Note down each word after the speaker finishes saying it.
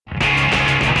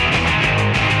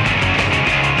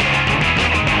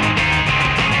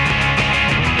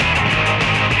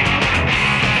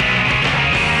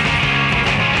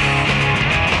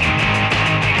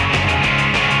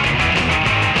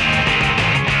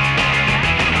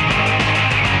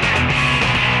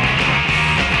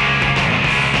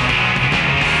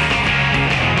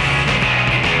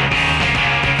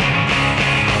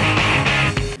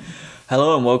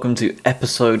Hello and welcome to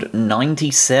episode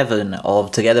 97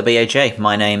 of Together BHA.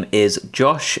 My name is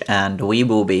Josh and we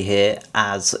will be here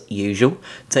as usual,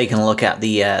 taking a look at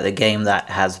the game that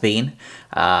has been,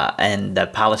 and the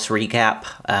Palace recap,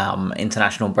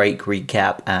 international break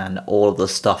recap, and all of the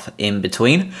stuff in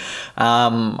between.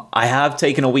 I have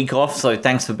taken a week off, so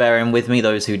thanks for bearing with me,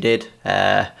 those who did.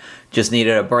 Just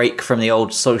needed a break from the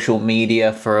old social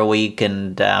media for a week,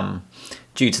 and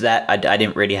due to that, I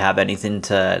didn't really have anything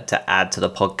to add to the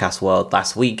podcast world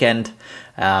last weekend.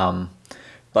 By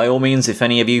all means, if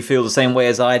any of you feel the same way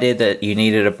as I did, that you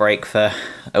needed a break for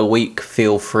a week,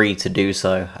 feel free to do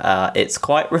so. It's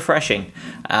quite refreshing.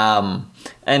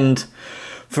 And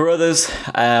for others,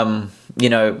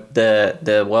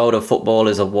 the world of football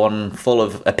is a one full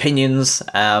of opinions.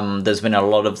 There's been a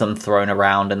lot of them thrown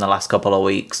around in the last couple of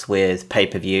weeks with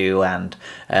pay-per-view and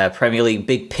Premier League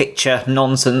big picture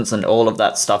nonsense and all of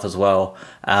that stuff as well.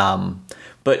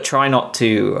 But try not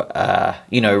to,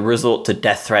 resort to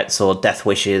death threats or death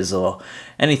wishes or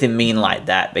anything mean like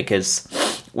that, because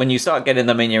when you start getting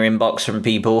them in your inbox from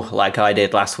people like I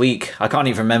did last week, I can't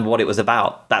even remember what it was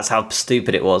about. That's how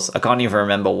stupid it was. I can't even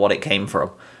remember what it came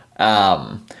from.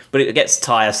 But it gets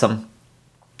tiresome.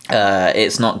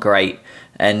 It's not great.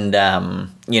 And,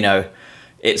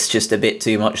 it's just a bit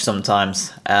too much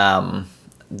sometimes.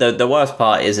 The worst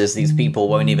part is these people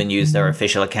won't even use their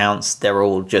official accounts. They're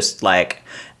all just like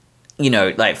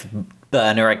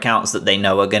burner accounts that they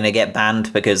know are going to get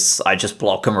banned, because I just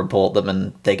block and report them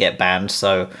and they get banned.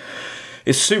 So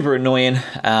it's super annoying.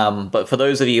 But for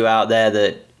those of you out there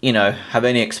that, have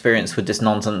any experience with this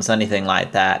nonsense, anything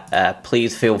like that,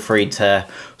 please feel free to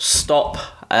stop,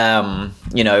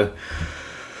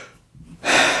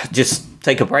 just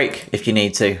take a break if you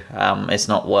need to. It's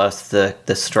not worth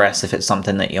the stress if it's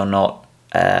something that you're not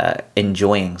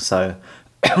enjoying. So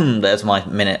there's my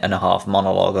minute and a half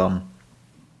monologue on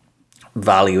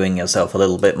valuing yourself a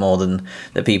little bit more than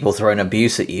the people throwing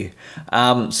abuse at you.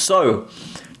 So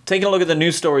taking a look at the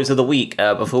news stories of the week,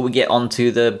 before we get on to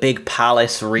the big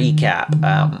Palace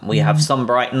recap. We have some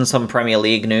Brighton, some Premier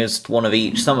League news, one of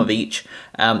each, some of each.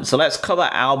 So let's cover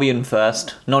Albion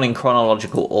first, not in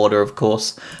chronological order, of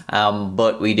course,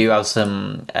 but we do have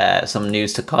some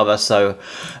news to cover. So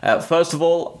first of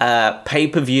all,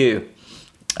 pay-per-view.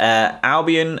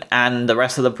 Albion and the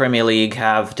rest of the Premier League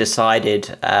have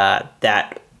decided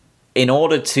that in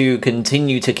order to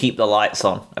continue to keep the lights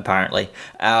on, apparently,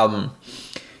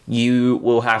 you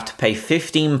will have to pay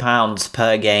 £15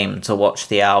 per game to watch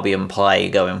the Albion play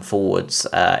going forwards,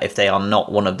 if they are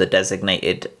not one of the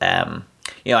designated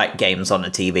games on the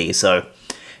TV. So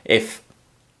if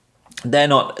they're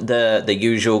not the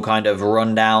usual kind of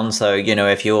rundown, so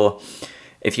if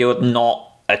you're not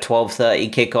a 12:30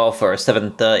 kickoff or a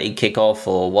 7:30 kickoff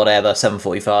or whatever,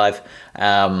 7:45,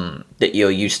 that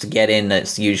you're used to getting,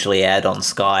 that's usually aired on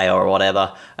Sky or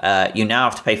whatever, you now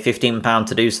have to pay £15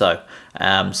 to do so.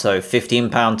 So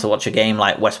 £15 to watch a game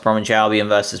like West Bromwich Albion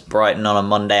versus Brighton on a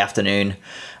Monday afternoon.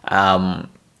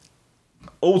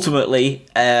 Ultimately,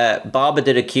 Barber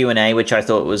did a Q&A, which I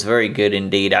thought was very good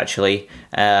indeed, actually.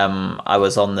 I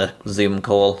was on the Zoom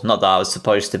call, not that I was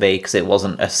supposed to be, because it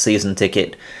wasn't a season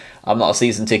ticket. I'm not a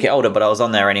season ticket holder, but I was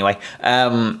on there anyway.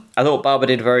 I thought Barber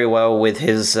did very well with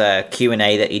his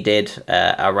Q&A that he did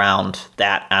around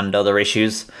that and other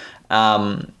issues.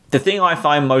 The thing I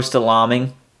find most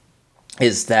alarming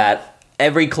is that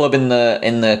every club in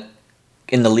the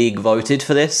league voted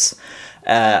for this,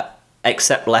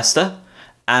 except Leicester.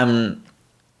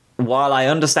 While I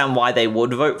understand why they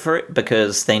would vote for it,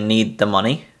 because they need the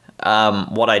money,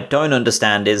 what I don't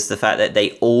understand is the fact that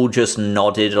they all just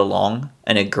nodded along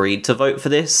and agreed to vote for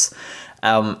this.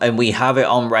 And we have it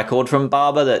on record from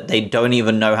Barber that they don't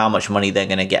even know how much money they're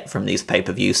going to get from these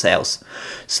pay-per-view sales.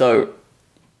 So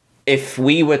if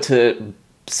we were to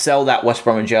sell that West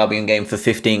Bromwich Albion game for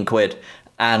 15 quid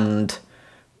and,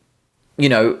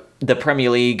 the Premier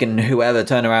League and whoever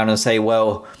turn around and say,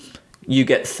 well, you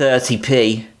get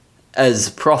 30p as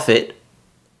profit,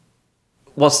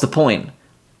 what's the point?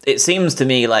 It seems to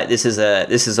me like this is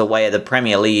a way of the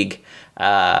Premier League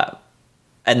and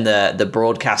the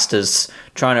broadcasters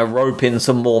trying to rope in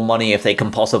some more money if they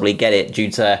can possibly get it, due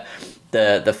to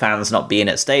the fans not being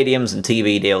at stadiums and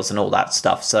TV deals and all that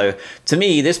stuff. So to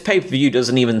me, this pay-per-view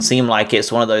doesn't even seem like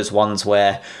it's one of those ones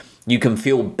where you can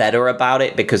feel better about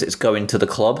it because it's going to the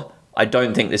club. I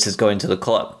don't think this is going to the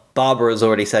club. Barber has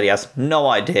already said he has no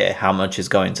idea how much is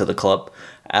going to the club,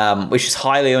 which is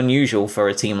highly unusual for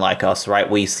a team like us, right?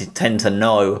 We tend to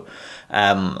know,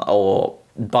 or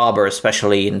Barber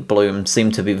especially and Bloom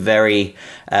seem to be very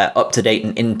up-to-date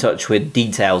and in touch with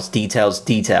details.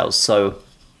 So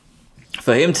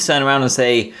For him to turn around and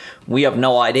say, we have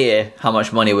no idea how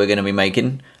much money we're going to be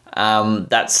making,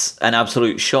 that's an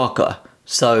absolute shocker.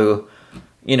 So,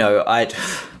 I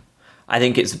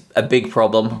think it's a big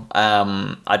problem.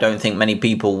 I don't think many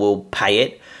people will pay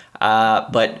it.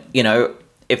 But,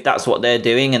 if that's what they're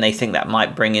doing and they think that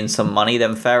might bring in some money,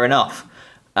 then fair enough.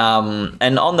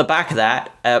 And on the back of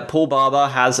that, Paul Barber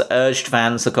has urged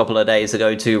fans a couple of days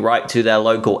ago to write to their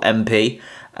local MP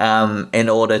in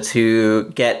order to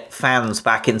get fans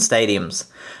back in stadiums.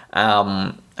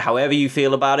 However you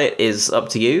feel about it is up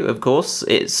to you, of course.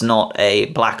 It's not a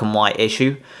black and white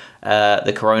issue.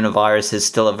 The coronavirus is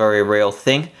still a very real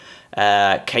thing.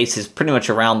 Cases pretty much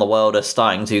around the world are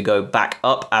starting to go back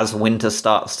up as winter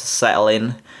starts to settle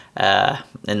in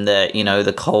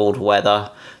the cold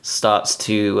weather starts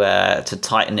to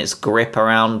tighten its grip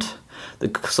around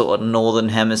the sort of northern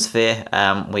hemisphere.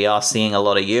 We are seeing a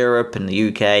lot of Europe and the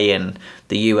UK and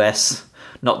the US.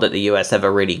 Not that the US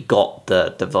ever really got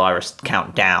the virus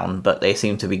count down, but they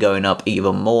seem to be going up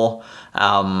even more.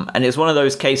 And it's one of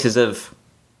those cases of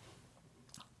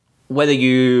whether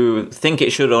you think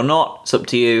it should or not, it's up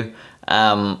to you.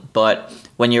 But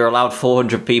when you're allowed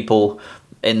 400 people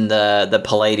in the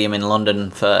Palladium in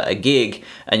London for a gig,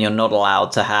 and you're not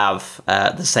allowed to have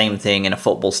the same thing in a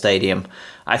football stadium,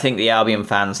 I think the Albion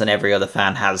fans and every other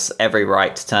fan has every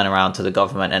right to turn around to the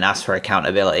government and ask for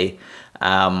accountability.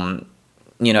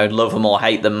 Love them or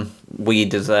hate them, we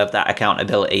deserve that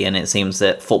accountability, and it seems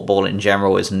that football in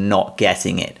general is not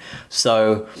getting it.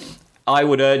 So I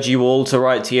would urge you all to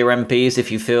write to your MPs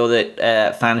if you feel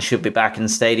that fans should be back in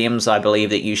stadiums. I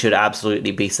believe that you should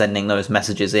absolutely be sending those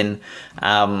messages in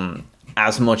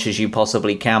as much as you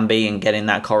possibly can be and getting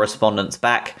that correspondence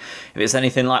back. If it's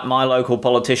anything like my local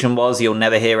politician was, you'll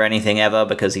never hear anything ever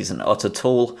because he's an utter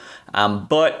tool.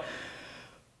 But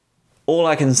all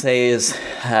I can say is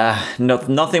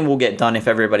nothing will get done if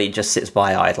everybody just sits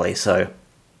by idly. So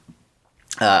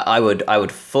I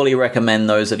would fully recommend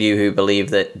those of you who believe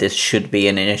that this should be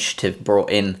an initiative brought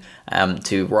in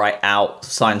to write out,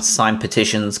 sign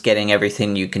petitions, getting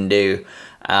everything you can do.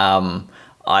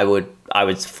 I would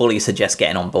fully suggest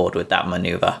getting on board with that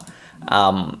maneuver.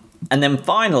 And then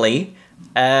finally,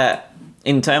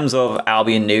 in terms of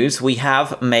Albion news, we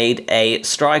have made a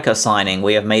striker signing.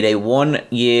 We have made a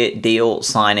 1-year deal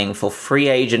signing for free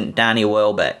agent Danny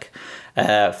Welbeck,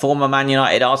 former Man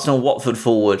United, Arsenal, Watford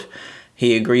forward.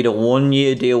 He agreed a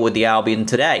 1-year deal with the Albion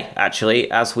today,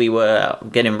 actually. As we were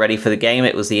getting ready for the game,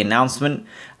 it was the announcement.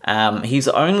 He's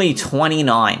only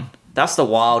 29. That's the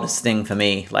wildest thing for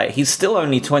me. Like, he's still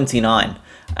only 29.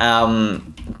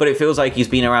 But it feels like he's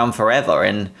been around forever.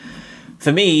 And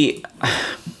for me,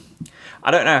 I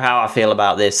don't know how I feel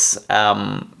about this.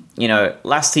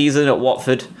 Last season at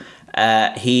Watford,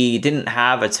 he didn't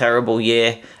have a terrible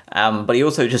year, but he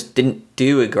also just didn't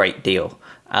do a great deal.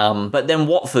 But then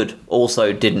Watford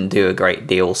also didn't do a great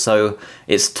deal. So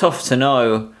it's tough to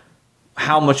know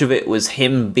how much of it was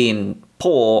him being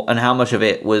poor and how much of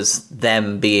it was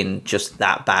them being just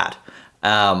that bad.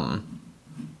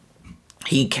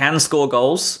 He can score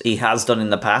goals. He has done in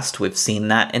the past. We've seen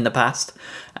that in the past.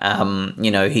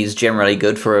 He's generally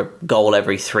good for a goal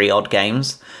every 3 odd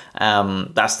games.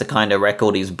 That's the kind of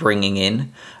record he's bringing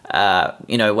in.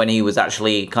 When he was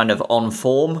actually kind of on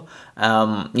form,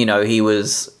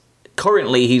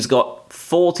 he's got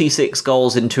 46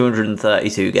 goals in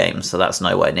 232 games, so that's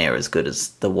nowhere near as good as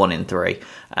the 1 in 3.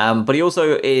 But he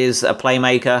also is a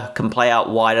playmaker, can play out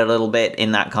wide a little bit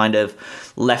in that kind of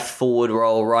left forward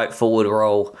role, right forward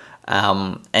role,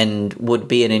 and would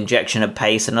be an injection of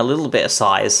pace and a little bit of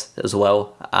size as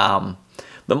well.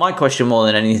 But my question more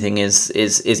than anything is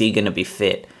he going to be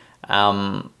fit?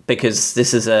 Because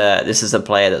this is a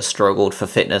player that struggled for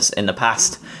fitness in the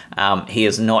past. He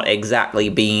has not exactly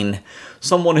been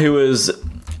someone who has,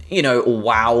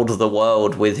 wowed the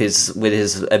world with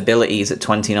his abilities at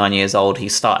 29 years old. He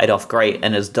started off great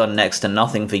and has done next to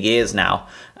nothing for years now.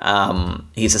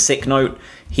 He's a sick note.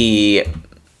 He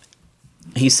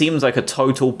seems like a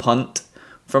total punt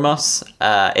from us.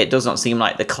 It does not seem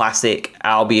like the classic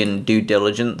Albion due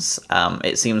diligence.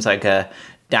 It seems like a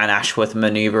Dan Ashworth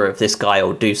maneuver of this guy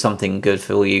will do something good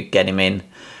for you, get him in.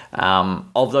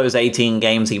 Of those 18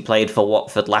 games he played for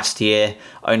Watford last year,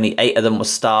 only 8 of them were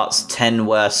starts, 10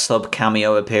 were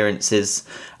sub-cameo appearances.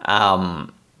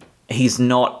 He's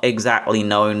not exactly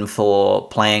known for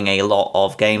playing a lot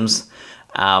of games.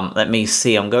 Let me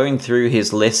see, I'm going through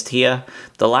his list here.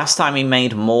 The last time he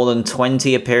made more than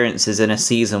 20 appearances in a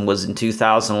season was in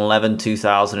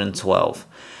 2011-2012.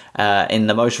 In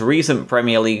the most recent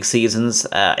Premier League seasons,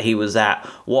 he was at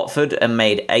Watford and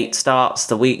made 8 starts.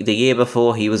 The year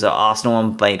before, he was at Arsenal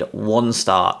and made 1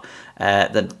 start.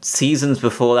 The seasons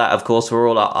before that, of course, were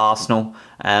all at Arsenal.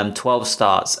 12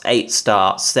 starts, 8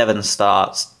 starts, 7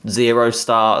 starts, 0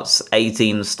 starts,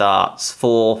 18 starts,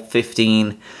 4,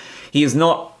 15. He's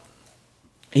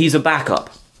a backup.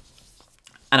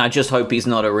 And I just hope he's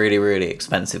not a really, really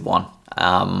expensive one.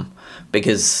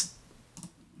 Because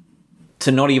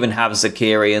to not even have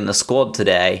Zakiri in the squad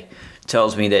today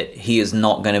tells me that he is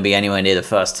not going to be anywhere near the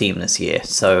first team this year.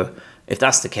 So if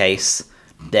that's the case,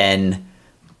 then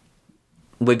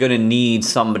we're going to need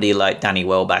somebody like Danny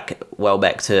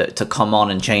Welbeck to come on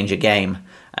and change a game,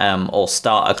 or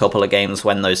start a couple of games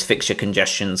when those fixture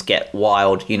congestions get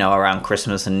wild, around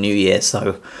Christmas and New Year.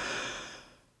 So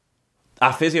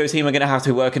our physio team are going to have to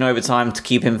be working overtime to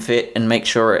keep him fit and make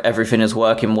sure everything is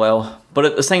working well. But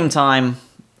at the same time,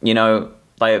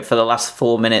 like for the last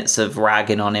 4 minutes of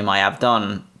ragging on him I have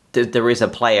done, there is a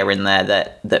player in there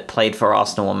that played for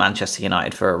Arsenal and Manchester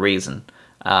United for a reason.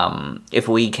 If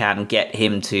we can get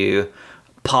him to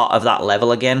part of that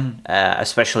level again,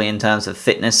 especially in terms of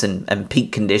fitness and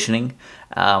peak conditioning,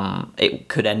 it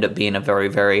could end up being a very,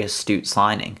 very astute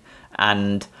signing.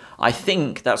 And I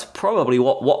think that's probably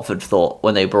what Watford thought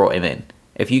when they brought him in.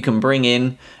 If you can bring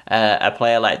in a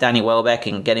player like Danny Welbeck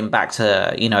and get him back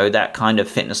to, that kind of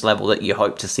fitness level that you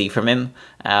hope to see from him,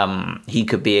 he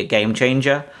could be a game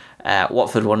changer.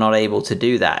 Watford were not able to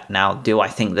do that. Now, do I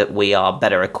think that we are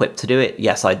better equipped to do it?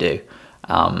 Yes, I do.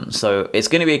 So it's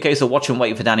going to be a case of watch and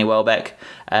wait for Danny Welbeck.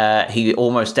 He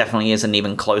almost definitely isn't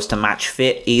even close to match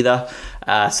fit either.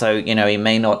 So, he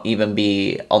may not even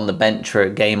be on the bench for a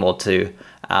game or two,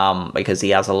 because he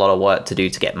has a lot of work to do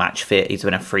to get match fit. He's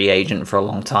been a free agent for a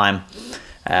long time.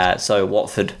 So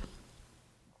Watford,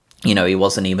 he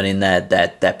wasn't even in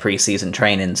their pre-season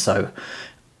training. So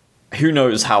who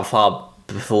knows how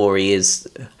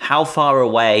far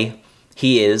away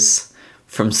he is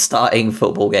from starting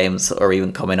football games or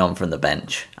even coming on from the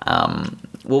bench.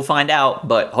 We'll find out,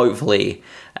 but hopefully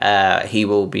he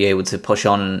will be able to push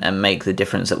on and make the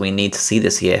difference that we need to see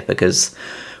this year, because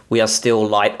we are still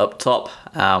light up top,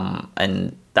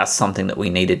 and that's something that we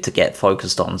needed to get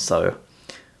focused on. So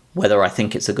whether I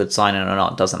think it's a good signing or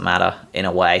not doesn't matter in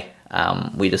a way.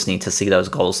 We just need to see those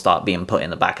goals start being put in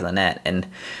the back of the net. And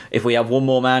if we have one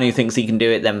more man who thinks he can do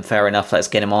it, then fair enough, let's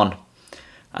get him on.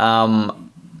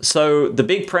 So the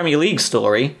big Premier League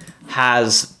story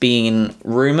has been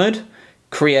rumoured,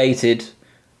 created,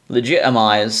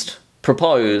 legitimised,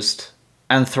 proposed,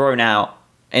 and thrown out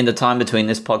in the time between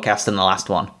this podcast and the last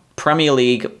one. Premier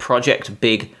League Project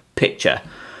Big Picture.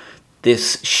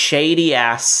 This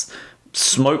shady-ass,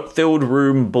 smoke-filled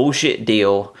room bullshit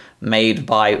deal made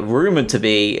by, rumoured to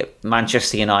be,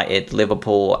 Manchester United,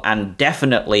 Liverpool, and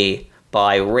definitely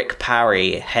by Rick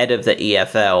Parry, head of the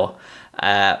EFL,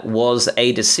 was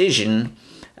a decision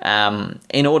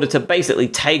in order to basically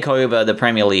take over the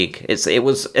Premier League. It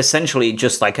was essentially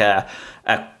just like a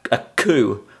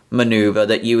coup maneuver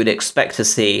that you would expect to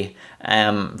see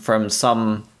from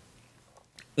some,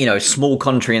 small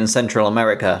country in Central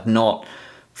America, not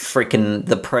freaking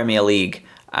the Premier League.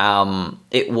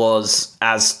 It was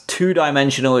as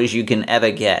two-dimensional as you can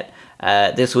ever get.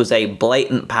 This was a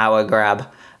blatant power grab.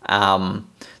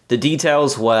 The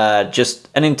details were just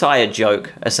an entire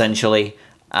joke, essentially.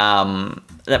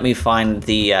 Let me find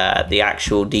the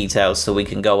actual details so we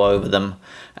can go over them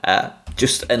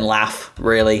just and laugh,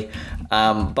 really.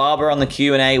 Barber on the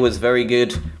Q&A was very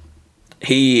good.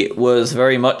 He was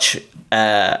very much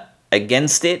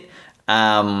against it.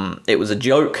 It was a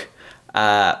joke.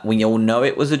 We all know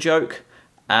it was a joke.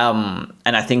 And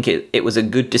I think it was a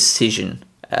good decision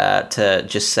to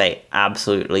just say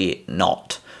absolutely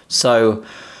not. So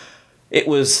it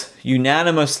was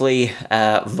unanimously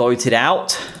voted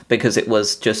out because it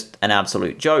was just an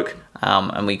absolute joke,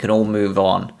 and we can all move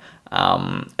on.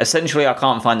 Essentially, I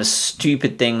can't find the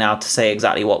stupid thing now to say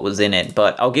exactly what was in it,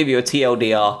 but I'll give you a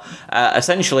TLDR.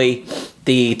 Essentially,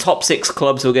 the top 6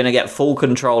 clubs were going to get full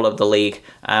control of the league.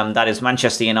 That is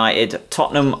Manchester United,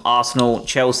 Tottenham, Arsenal,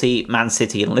 Chelsea, Man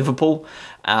City, and Liverpool.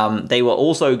 They were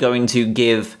also going to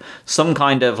give some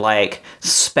kind of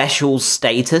special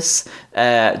status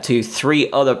to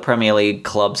 3 other Premier League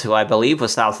clubs who I believe were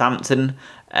Southampton,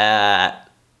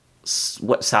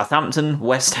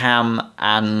 West Ham,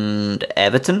 and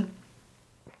Everton.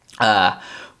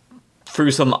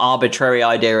 Through some arbitrary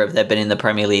idea of they've been in the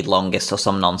Premier League longest or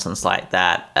some nonsense like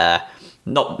that.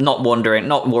 Not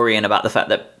worrying about the fact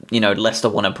that Leicester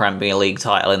won a Premier League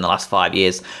title in the last 5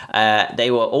 years.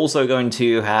 They were also going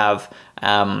to have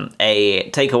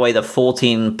take away the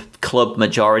 14 club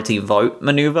majority vote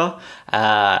maneuver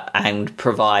and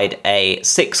provide a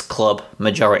 6 club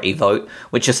majority vote,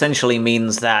 which essentially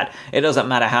means that it doesn't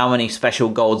matter how many special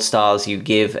gold stars you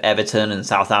give Everton and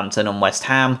Southampton and West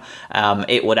Ham,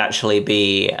 it would actually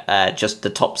be just the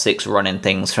top 6 running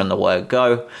things from the word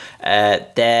go.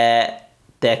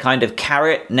 Their kind of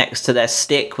carrot next to their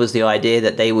stick was the idea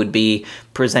that they would be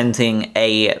presenting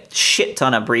a shit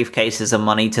ton of briefcases of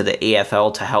money to the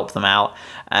EFL to help them out,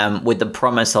 with the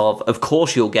promise of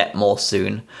course you'll get more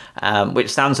soon, which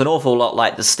sounds an awful lot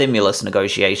like the stimulus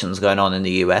negotiations going on in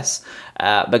the US,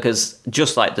 because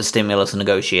just like the stimulus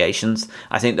negotiations,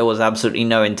 I think there was absolutely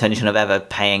no intention of ever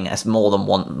paying us more than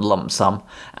one lump sum.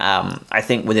 I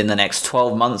think within the next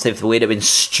 12 months, if we'd have been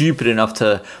stupid enough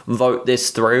to vote this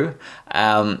through,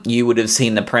 you would have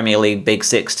seen the Premier League Big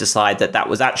Six decide that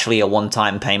was actually a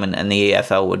one-time payment and the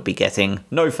EFL would be getting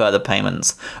no further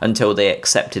payments until they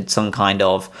accepted some kind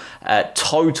of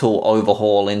total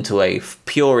overhaul into a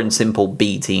pure and simple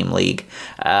B team league,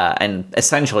 and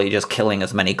essentially just killing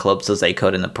as many clubs as they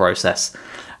could in the process.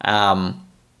 And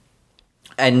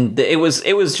it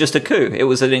was just a coup. It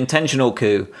was an intentional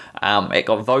coup. It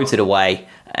got voted away,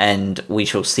 and we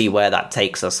shall see where that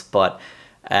takes us. But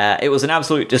it was an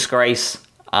absolute disgrace.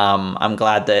 I'm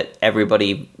glad that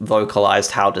everybody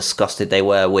vocalized how disgusted they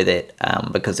were with it,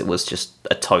 because it was just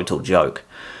a total joke.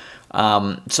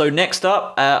 So next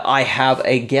up, I have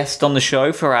a guest on the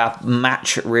show for our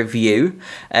match review.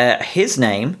 His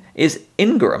name is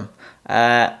Ingram.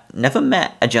 Never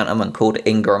met a gentleman called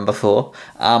Ingram before,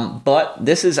 but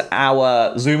this is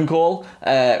our Zoom call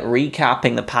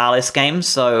recapping the Palace game,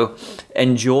 so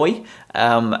enjoy,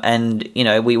 and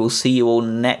we will see you all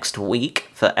next week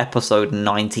for episode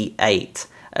 98,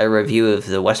 a review of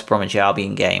the West Bromwich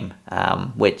Albion game,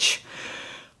 which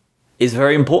is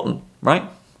very important, right?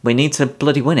 We need to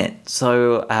bloody win it.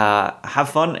 So have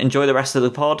fun, enjoy the rest of the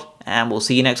pod, and we'll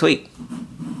see you next week.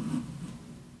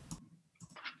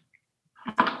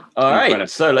 All right,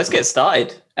 so let's get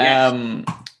started. Yes.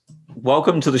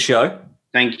 Welcome to the show.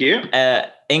 Thank you.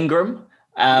 Ingram,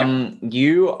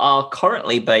 you are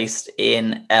currently based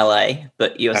in LA,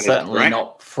 but you're certainly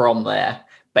not from there,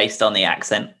 based on the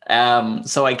accent.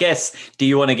 So I guess, do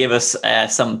you want to give us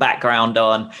some background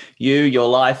on you, your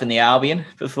life, and the Albion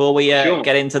before we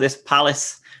get into this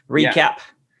Palace recap? Yeah.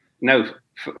 No,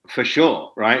 for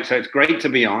sure, right? So it's great to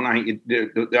be on. I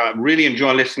really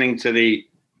enjoy listening to the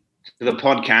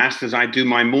podcast as I do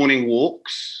my morning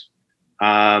walks,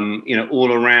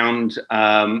 all around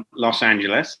Los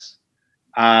Angeles.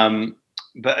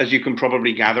 But as you can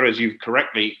probably gather, as you've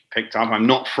correctly picked up, I'm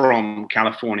not from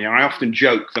California. I often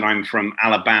joke that I'm from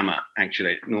Alabama,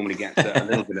 actually. It normally gets a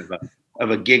little bit of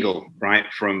a giggle, right,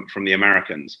 from the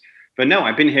Americans. But no,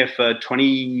 I've been here for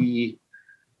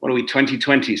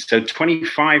 2020, so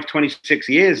 25, 26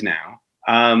 years now.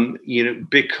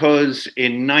 Because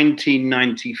in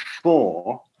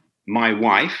 1994, my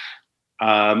wife,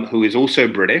 who is also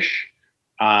British,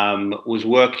 was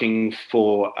working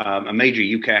for a major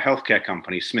UK healthcare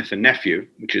company, Smith & Nephew,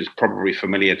 which is probably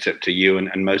familiar to you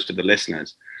and most of the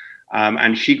listeners.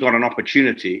 And she got an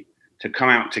opportunity to come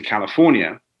out to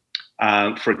California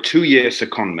for a 2-year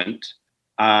secondment,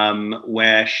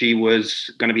 where she was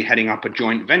going to be heading up a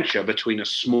joint venture between a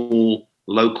small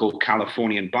local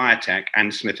Californian biotech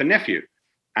and Smith & Nephew.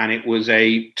 And it was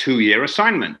a 2-year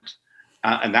assignment.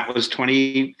 And that was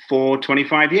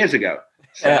 25 years ago.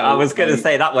 So, I was going to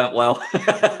say that went well.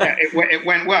 Yeah, it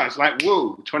went well. It's like,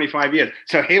 whoa, 25 years.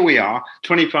 So here we are,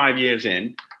 25 years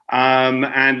in.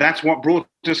 And that's what brought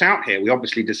us out here. We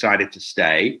obviously decided to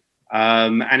stay.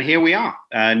 And here we are.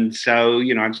 And so,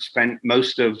 I've spent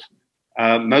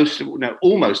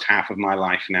almost half of my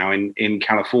life now in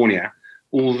California.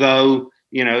 Although,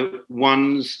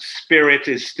 one's spirit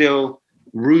is still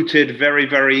rooted very,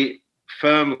 very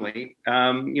firmly,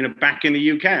 back in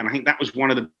the UK. And I think that was one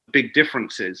of the big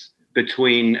differences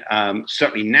between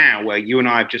certainly now, where you and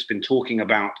I have just been talking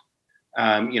about,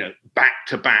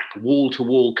 back-to-back,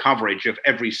 wall-to-wall coverage of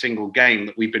every single game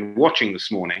that we've been watching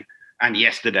this morning and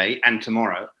yesterday and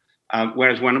tomorrow.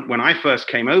 Whereas when I first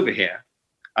came over here,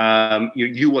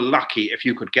 you were lucky if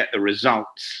you could get the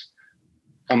results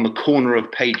on the corner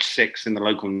of page 6 in the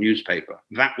local newspaper.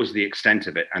 That was the extent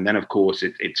of it. And then, of course,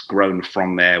 it's grown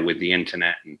from there with the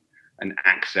internet and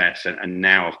access. And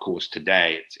now, of course,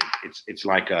 today, it's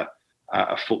like a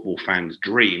football fan's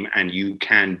dream. And you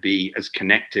can be as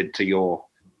connected to your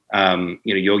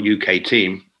UK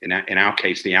team, in our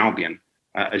case, the Albion,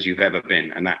 as you've ever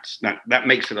been, and that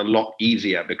makes it a lot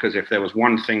easier, because if there was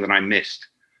one thing that I missed,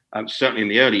 certainly in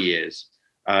the early years,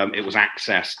 it was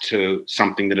access to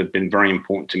something that had been very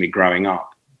important to me growing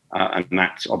up, and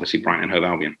that's obviously Brighton and Hove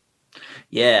Albion.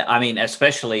 Yeah, I mean,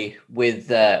 especially with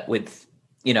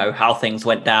how things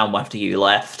went down after you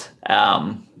left.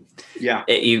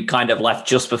 You kind of left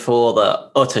just before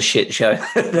the utter shit show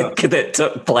that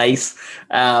took place.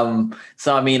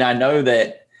 So, I mean, I know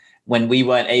that when we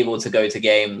weren't able to go to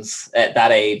games at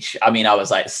that age, I mean, I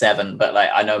was like 7, but like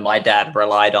I know my dad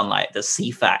relied on like the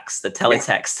CFAX, the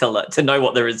teletext to know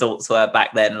what the results were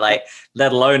back then, like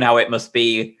let alone how it must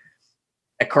be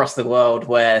across the world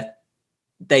where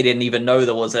they didn't even know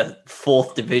there was a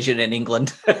 4th division in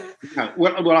England.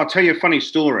 Well, I'll tell you a funny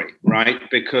story, right?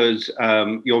 Because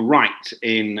you're right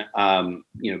in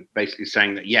basically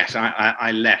saying that yes,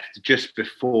 I left just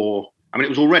before. I mean, it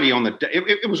was already on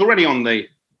it was already on the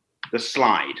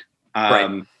slide,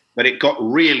 right. But it got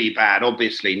really bad,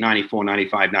 obviously, 94,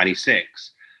 95,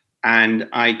 96. And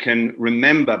I can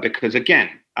remember because, again,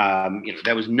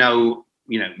 there was no,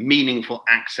 meaningful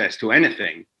access to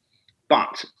anything.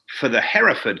 But for the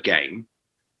Hereford game,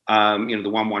 the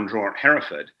 1-1 draw at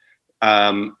Hereford,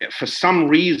 for some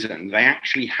reason, they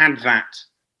actually had that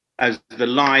as the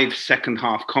live second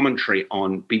half commentary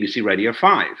on BBC Radio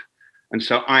 5. And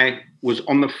so I was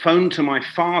on the phone to my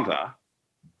father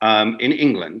in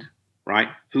England, right,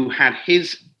 who had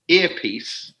his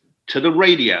earpiece to the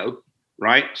radio,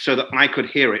 right, so that I could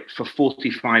hear it for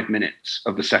 45 minutes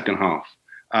of the second half.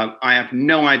 I have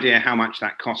no idea how much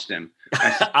that cost him.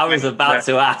 I was about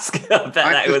to ask. I bet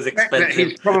that was expensive.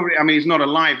 He's probably, I mean, he's not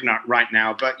alive right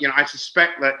now, but, I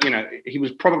suspect that, he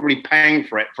was probably paying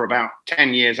for it for about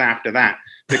 10 years after that,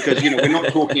 because, we're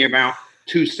not talking about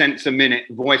 2 cents a minute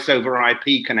voice over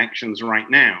IP connections right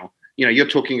now. You're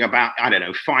talking about, I don't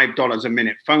know, $5 a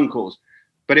minute phone calls,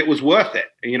 but it was worth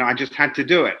it. I just had to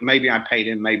do it. Maybe I paid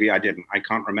him, maybe I didn't. I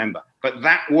can't remember. But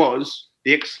that was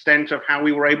the extent of how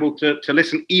we were able to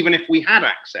listen, even if we had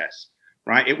access,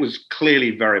 right? It was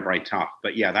clearly very, very tough.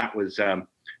 But yeah, that was,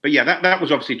 that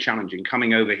was obviously challenging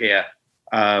coming over here,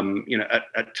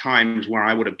 at times where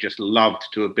I would have just loved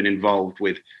to have been involved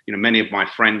with, many of my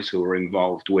friends who were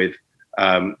involved with,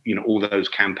 all those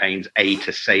campaigns,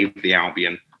 to save the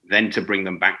Albion, then to bring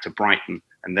them back to Brighton,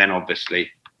 and then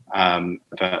obviously to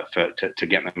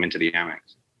get them into the Amex.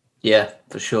 Yeah,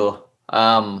 for sure.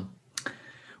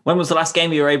 When was the last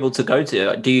game you were able to go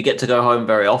to? Do you get to go home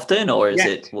very often, or is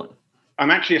it?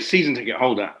 I'm actually a season ticket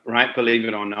holder, right? Believe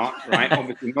it or not, right?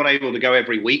 Obviously not able to go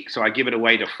every week, so I give it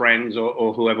away to friends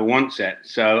or whoever wants it.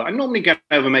 So I normally get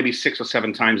over maybe 6 or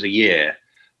 7 times a year.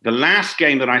 The last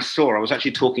game that I saw, I was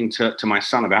actually talking to my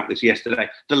son about this yesterday.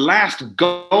 The last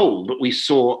goal that we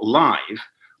saw live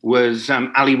was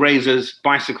Ali Reza's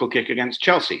bicycle kick against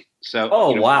Chelsea. So,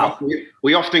 wow.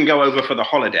 We often go over for the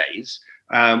holidays,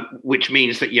 which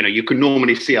means that, you can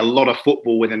normally see a lot of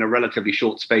football within a relatively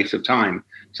short space of time.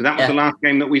 So that was the last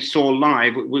game that we saw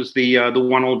live. It was the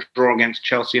 1-1 draw against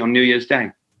Chelsea on New Year's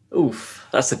Day. Oof,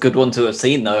 that's a good one to have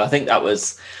seen, though. I think that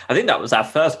was our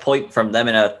first point from them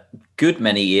in a good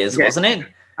many years, wasn't it?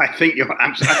 I think you're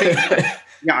absolutely.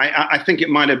 I think it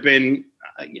might have been.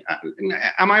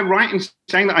 Am I right in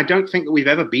saying that I don't think that we've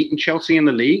ever beaten Chelsea in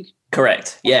the league?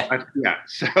 Correct. Yeah.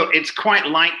 So it's quite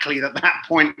likely that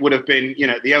point would have been,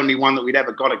 the only one that we'd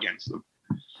ever got against them.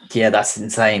 Yeah, that's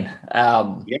insane.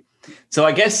 So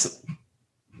I guess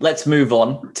let's move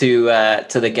on to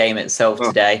the game itself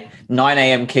today. 9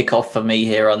 a.m. kickoff for me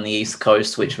here on the East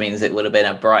Coast, which means it would have been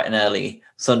a bright and early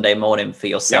Sunday morning for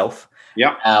yourself.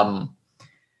 Yeah.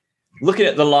 Looking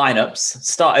at the lineups,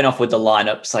 starting off with the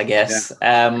lineups, I guess.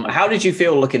 Yeah. How did you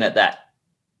feel looking at that?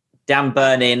 Dan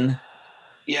Burn in.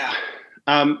 Yeah.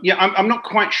 I'm not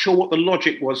quite sure what the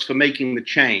logic was for making the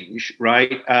change,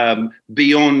 right?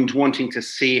 Beyond wanting to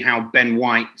see how Ben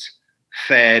White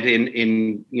fared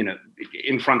in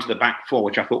front of the back four,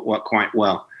 which I thought worked quite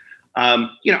well.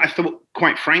 I thought,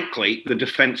 quite frankly, the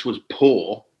defense was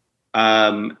poor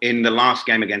in the last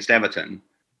game against Everton.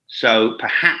 So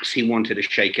perhaps he wanted to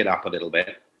shake it up a little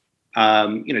bit.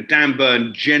 Dan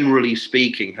Burn, generally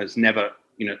speaking, has never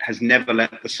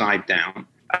let the side down.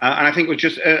 And I think it was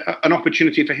just an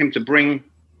opportunity for him to bring,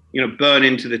 Burn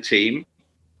into the team,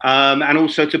 and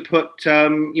also to put,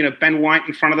 Ben White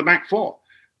in front of the back four.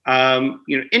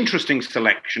 Interesting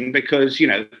selection because,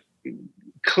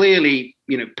 clearly,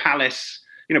 Palace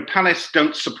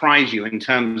don't surprise you in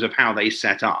terms of how they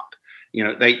set up.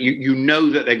 You know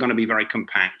that they're going to be very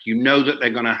compact. You know that they're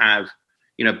going to have,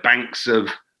 banks of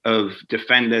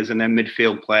defenders and then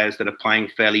midfield players that are playing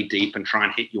fairly deep and try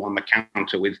and hit you on the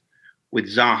counter with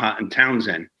Zaha and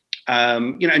Townsend.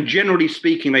 and generally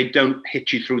speaking, they don't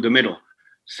hit you through the middle.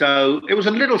 So it was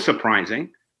a little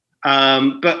surprising.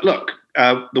 But look,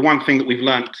 the one thing that we've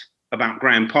learnt about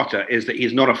Graham Potter is that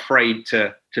he's not afraid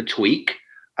to tweak.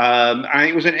 And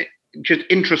it was just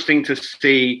interesting to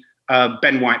see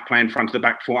Ben White play in front of the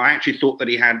back four. I actually thought that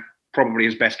he had probably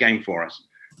his best game for us.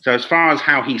 So as far as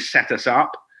how he set us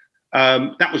up,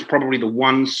 that was probably the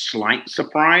one slight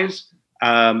surprise,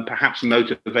 perhaps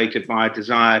motivated by a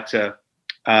desire to,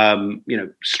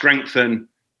 strengthen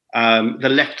the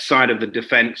left side of the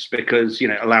defense because,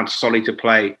 allowed Solly to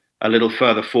play a little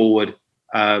further forward,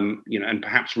 and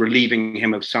perhaps relieving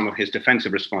him of some of his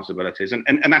defensive responsibilities. And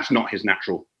that's not his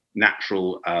natural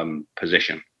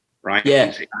position, right?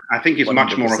 Yeah. I think he's 100%.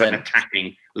 Much more of an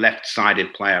attacking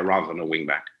left-sided player rather than a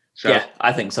wing-back. So yeah,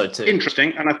 I think so too.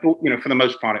 Interesting. And I thought, for the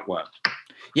most part, it worked.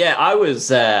 Yeah, I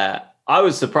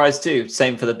was surprised too.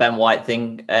 Same for the Ben White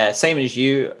thing. Same as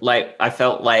you. Like, I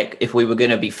felt like if we were going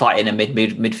to be fighting a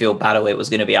midfield battle, it was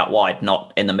going to be out wide,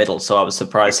 not in the middle. So I was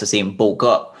surprised to see him bulk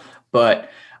up. But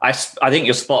I think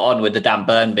you're spot on with the Dan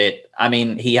Burn bit. I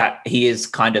mean, he is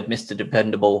kind of Mr.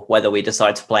 Dependable, whether we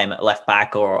decide to play him at left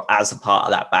back or as a part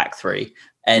of that back three.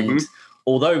 And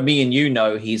although me and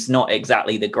he's not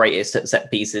exactly the greatest at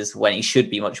set pieces when he should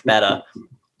be much better,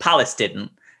 Palace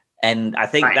didn't. And I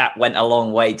think that went a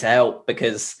long way to help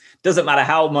because it doesn't matter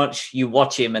how much you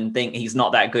watch him and think he's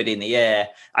not that good in the air.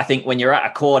 I think when you're at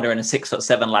a corner and a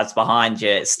 6'7" lad's behind you,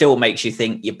 it still makes you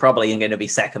think you're probably going to be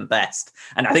second best.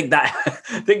 And I think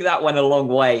that went a long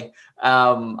way.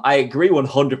 I agree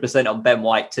 100% on Ben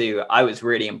White too. I was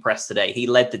really impressed today. He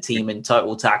led the team in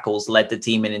total tackles, led the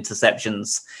team in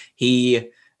interceptions. He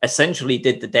essentially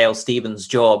did the Dale Stephens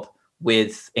job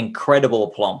with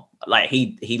incredible aplomb. Like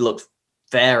he looked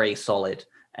very solid.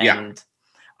 And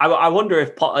I wonder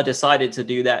if Potter decided to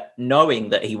do that knowing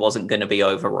that he wasn't going to be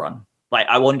overrun. Like,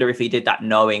 I wonder if he did that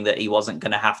knowing that he wasn't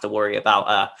going to have to worry about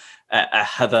a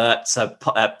Havertz,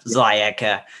 a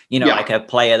Ziyech, like a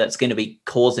player that's going to be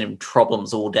causing him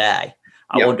problems all day.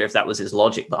 I wonder if that was his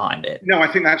logic behind it. No, I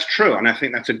think that's true. And I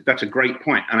think that's a great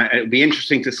point. And it'd be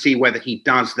interesting to see whether he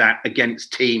does that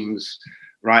against teams,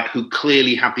 right, who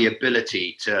clearly have the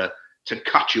ability to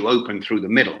cut you open through the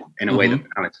middle in a way that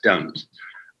Palace don't.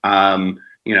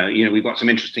 We've got some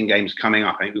interesting games coming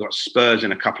up. I think we've got Spurs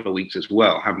in a couple of weeks as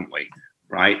well, haven't we?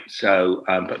 Right. So,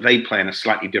 but they play in a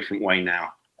slightly different way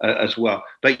now as well.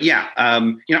 But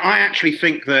I actually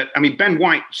think that, Ben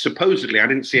White, supposedly, I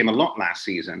didn't see him a lot last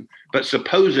season, but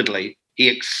supposedly he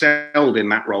excelled in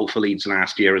that role for Leeds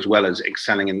last year, as well as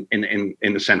excelling in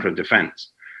the centre of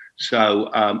defence. So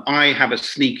I have a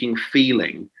sneaking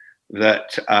feeling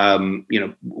that,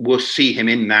 we'll see him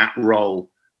in that role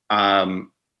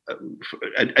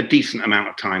a decent amount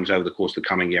of times over the course of the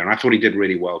coming year. And I thought he did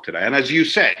really well today. And as you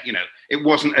said, it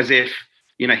wasn't as if,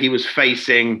 he was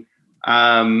facing,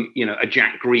 a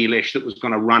Jack Grealish that was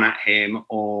going to run at him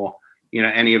or,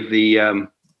 any of the, a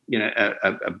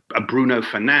Bruno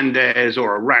Fernandes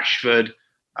or a Rashford.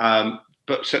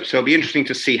 But so it'll be interesting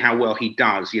to see how well he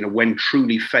does, when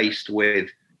truly faced with,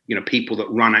 people that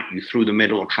run at you through the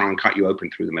middle or try and cut you open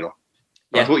through the middle.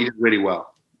 I thought he did really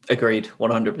well. Agreed,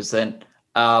 100%.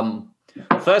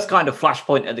 First kind of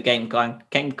flashpoint of the game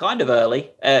came kind of early,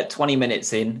 20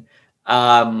 minutes in,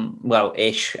 18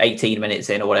 minutes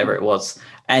in or whatever it was.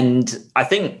 And I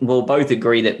think we'll both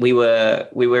agree that we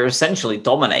were essentially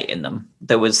dominating them.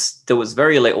 There was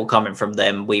very little coming from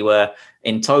them. We were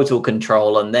in total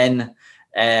control. And then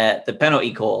the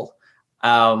penalty call,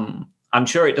 I'm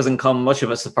sure it doesn't come much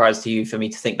of a surprise to you for me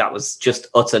to think that was just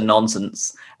utter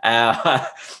nonsense.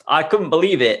 I couldn't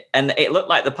believe it. And it looked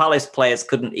like the Palace players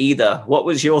couldn't either. What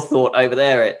was your thought over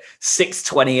there at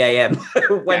 6:20 a.m.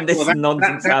 when this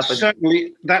nonsense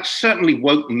happened? That certainly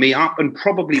woke me up and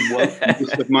probably woke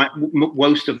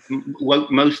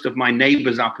most of my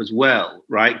neighbours up as well,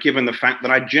 right? Given the fact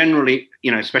that I generally,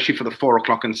 especially for the 4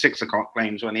 o'clock and 6 o'clock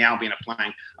games when the Albion are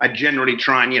playing, I generally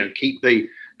try and, keep the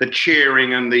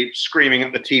cheering and the screaming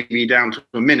at the TV down to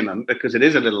a minimum because it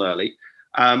is a little early.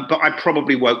 But I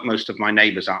probably woke most of my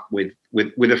neighbours up with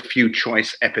a few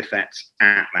choice epithets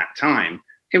at that time.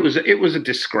 It was a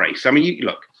disgrace.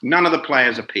 Look, none of the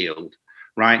players appealed,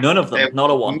 right? None of them, not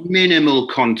a one. Minimal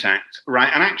contact, right?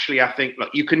 And actually, I think,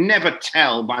 look, you can never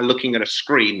tell by looking at a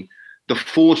screen the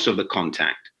force of the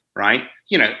contact, right?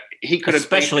 He could have,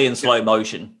 especially in slow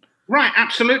motion, right?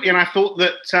 Absolutely. And I thought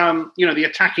that the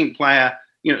attacking player,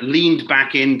 leaned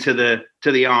back into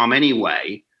the arm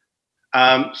anyway.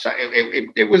 So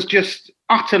it was just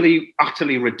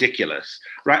utterly ridiculous,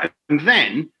 right? And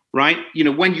then, right,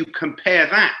 when you compare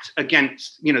that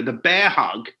against, the bear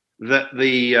hug that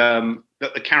the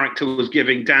that the character was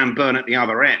giving Dan Burn at the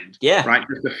other end. Yeah. Right.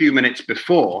 Just a few minutes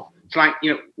before. It's like,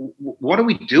 what are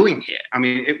we doing here? I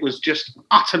mean, it was just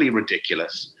utterly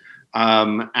ridiculous.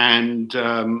 Very,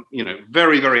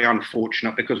 very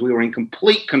unfortunate because we were in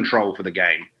complete control for the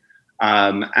game.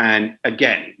 And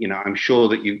again, I'm sure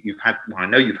that I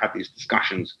know you've had these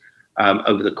discussions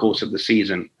over the course of the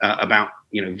season about,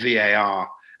 VAR.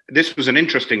 This was an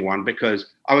interesting one because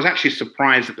I was actually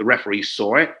surprised that the referee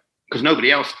saw it because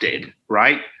nobody else did,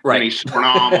 right? Right. And he saw an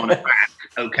arm on a back.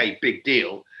 Okay, big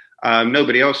deal.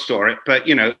 Nobody else saw it. But,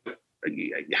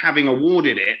 having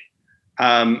awarded it,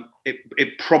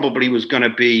 it probably was going to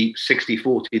be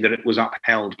 60-40 that it was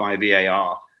upheld by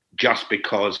VAR just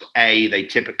because, A, they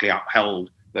typically upheld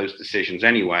those decisions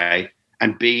anyway,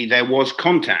 and B, there was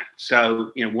contact.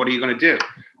 So, what are you going to do,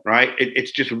 right?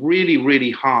 It's just really,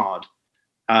 really hard,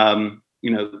 for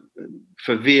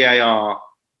VAR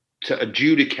to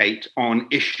adjudicate on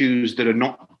issues that are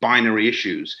not binary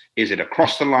issues. Is it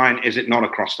across the line? Is it not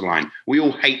across the line? We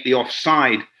all hate the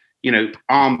offside,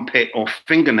 armpit or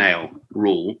fingernail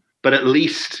rule, but at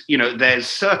least, there's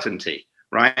certainty,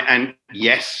 right? And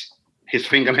yes, his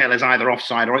fingernail is either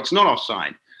offside or it's not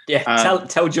offside. Yeah,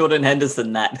 tell Jordan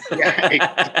Henderson that.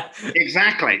 Yeah,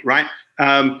 exactly, right?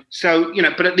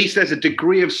 But at least there's a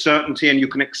degree of certainty and you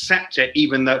can accept it,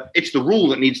 even though it's the rule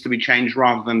that needs to be changed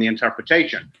rather than the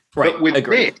interpretation. Right, but with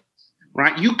agreed. this,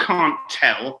 right, you can't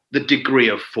tell the degree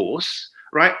of force,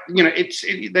 right?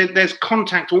 There's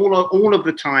contact all of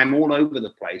the time, all over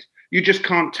the place. You just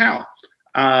can't tell.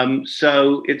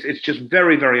 So it's just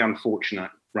very, very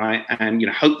unfortunate, right? And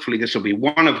hopefully this will be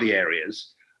one of the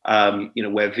areas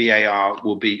where VAR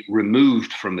will be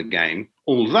removed from the game.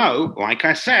 Although, like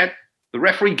I said, the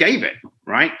referee gave it,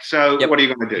 right? So What are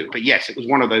you going to do? But yes, it was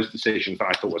one of those decisions that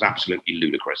I thought was absolutely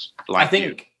ludicrous. I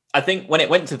think when it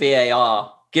went to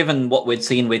VAR, given what we'd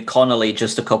seen with Connolly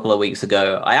just a couple of weeks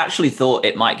ago, I actually thought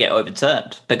it might get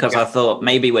overturned because I thought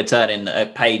maybe we're turning a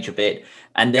page a bit.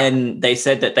 And then they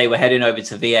said that they were heading over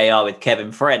to VAR with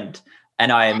Kevin Friend.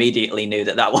 And I immediately knew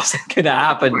that wasn't going to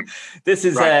happen. Right. This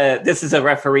is a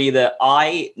referee that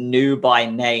I knew by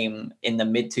name in the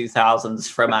mid 2000s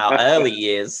from our early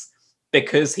years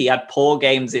because he had poor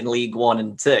games in League 1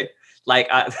 and 2.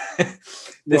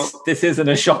 This isn't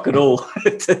a shock at all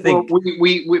to think. Well,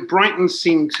 we Brighton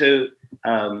seem to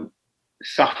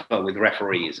suffer with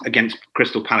referees against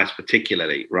Crystal Palace,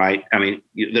 particularly, right? I mean,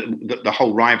 the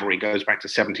whole rivalry goes back to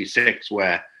 '76,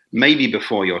 where maybe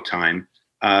before your time.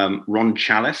 Ron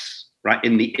Chalice, right,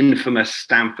 in the infamous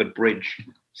Stamford Bridge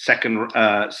second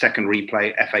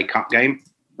replay FA Cup game,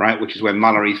 right, which is where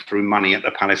Mullery threw money at the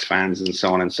Palace fans and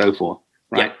so on and so forth,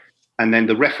 right? Yeah. And then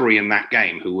the referee in that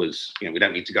game, who was, we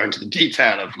don't need to go into the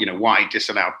detail of, why he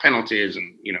disallowed penalties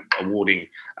and, awarding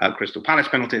Crystal Palace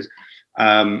penalties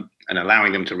and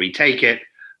allowing them to retake it.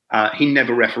 He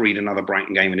never refereed another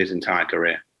Brighton game in his entire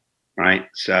career, right?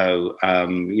 So,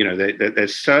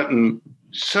 there's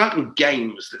certain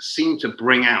games that seem to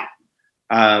bring out,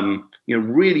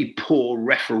 really poor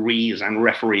referees and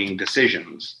refereeing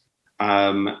decisions.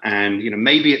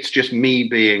 Maybe it's just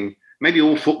me maybe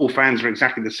all football fans are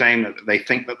exactly the same, that they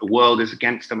think that the world is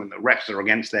against them and the refs are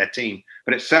against their team.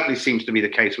 But it certainly seems to be the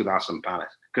case with us and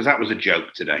Palace, because that was a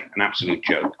joke today, an absolute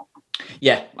joke.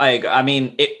 Yeah, I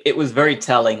mean, it was very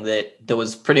telling that there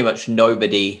was pretty much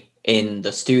nobody in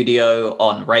the studio,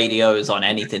 on radios, on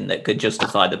anything that could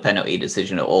justify the penalty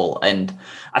decision at all. And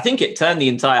I think it turned the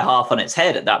entire half on its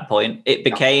head at that point. It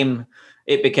became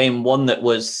one that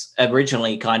was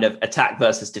originally kind of attack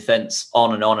versus defense,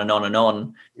 on and on and on and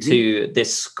on, to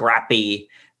this scrappy,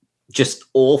 just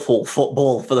awful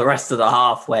football for the rest of the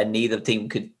half where neither team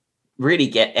could really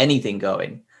get anything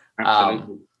going.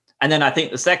 Absolutely. And then I think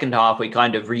the second half, we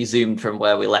kind of resumed from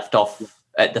where we left off.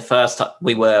 At the first,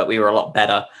 we were a lot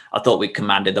better. I thought we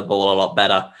commanded the ball a lot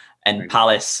better. And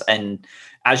Palace, and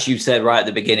as you said right at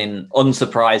the beginning,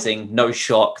 unsurprising, no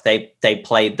shock. They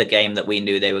played the game that we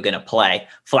knew they were going to play.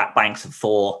 Flat banks of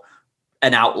 4,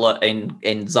 an outlet in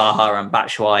Zaha and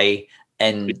Batshuayi,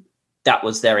 and that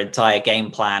was their entire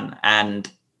game plan.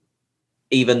 And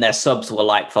even their subs were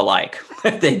like for like.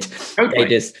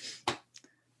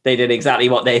 They did exactly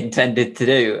what they intended to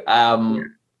do.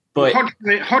 But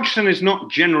Hodgson is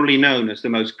not generally known as the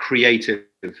most creative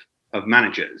of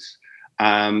managers.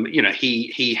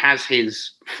 He has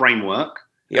his framework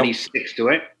and he sticks to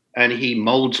it, and he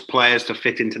molds players to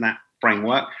fit into that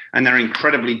framework. And they're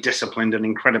incredibly disciplined and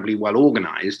incredibly well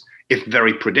organized, if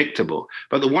very predictable.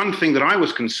 But the one thing that I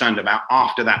was concerned about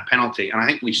after that penalty, and I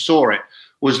think we saw it,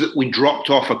 was that we dropped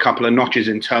off a couple of notches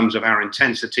in terms of our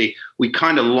intensity. We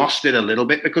kind of lost it a little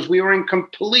bit because we were in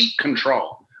complete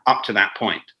control up to that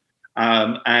point.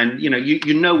 And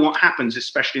you know what happens,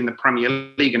 especially in the Premier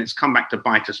League, and it's come back to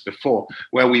bite us before,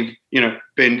 where we've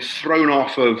been thrown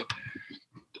off of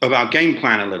our game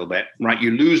plan a little bit, right?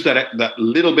 You lose that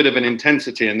little bit of an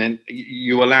intensity, and then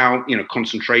you allow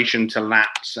concentration to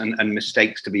lapse and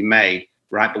mistakes to be made,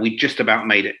 right? But we just about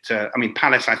made it.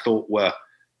 Palace, I thought were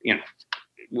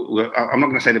I'm not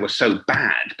going to say they were so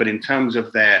bad, but in terms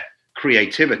of their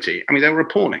creativity, they were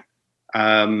appalling.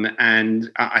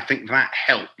 And I think that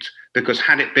helped, because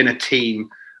had it been a team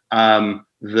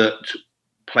that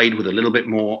played with a little bit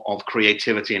more of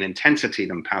creativity and intensity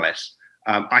than Palace,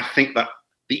 I think that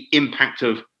the impact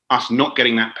of us not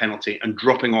getting that penalty and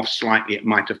dropping off slightly, it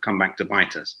might have come back to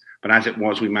bite us. But as it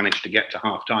was, we managed to get to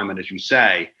half time. And as you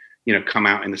say, come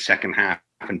out in the second half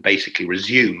and basically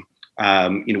resume,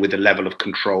 with the level of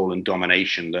control and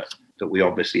domination that we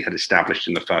obviously had established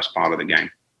in the first part of the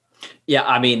game.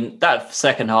 Yeah, that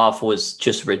second half was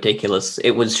just ridiculous.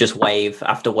 It was just wave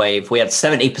after wave. We had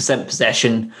 70%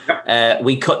 possession. Yep.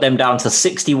 We cut them down to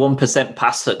 61%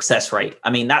 pass success rate.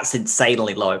 That's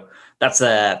insanely low. That's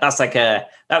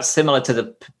similar to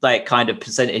the kind of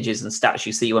percentages and stats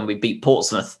you see when we beat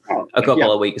Portsmouth a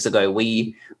couple of weeks ago.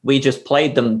 We just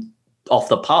played them off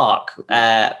the park.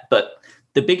 But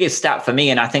the biggest stat for me,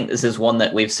 and I think this is one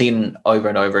that we've seen over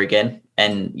and over again,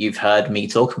 and you've heard me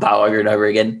talk about over and over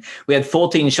again, we had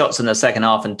 14 shots in the second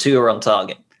half and 2 are on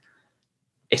target.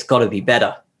 It's got to be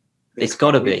better. It's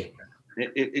got to be.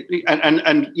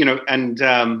 And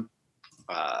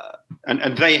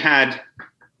they had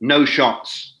no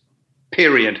shots,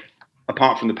 period,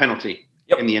 apart from the penalty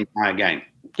in the entire game.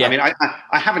 Yeah.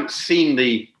 I haven't seen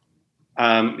the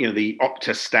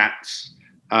Opta stats,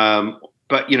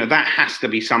 but that has to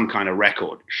be some kind of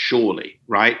record, surely,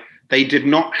 right? They did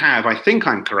not have, I think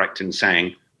I'm correct in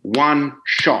saying, one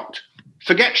shot.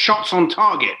 Forget shots on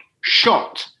target,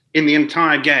 shot in the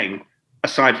entire game,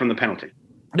 aside from the penalty.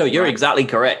 No, you're exactly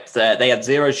correct. They had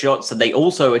 0 shots, and they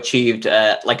also achieved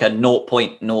like a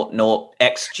 0.00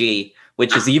 XG,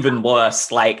 which is even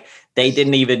worse. Like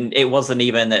it wasn't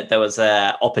even that there was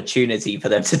an opportunity for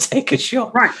them to take a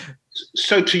shot. Right.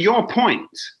 So to your point,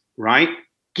 right,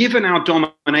 given our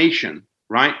domination,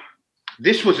 right,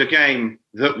 this was a game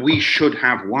that we should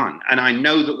have won. And I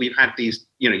know that we've had these,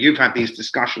 you've had these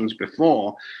discussions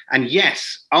before. And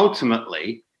yes,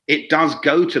 ultimately, it does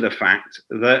go to the fact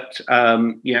that,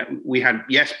 we had,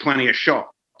 plenty of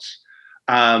shots.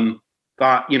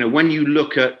 But, when you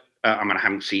look at, I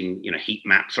haven't seen, heat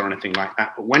maps or anything like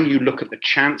that, but when you look at the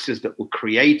chances that were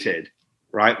created,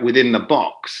 right, within the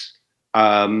box,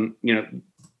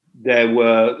 there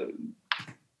were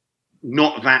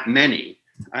not that many,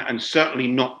 and certainly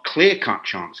not clear-cut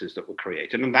chances that were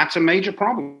created. And that's a major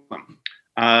problem.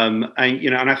 And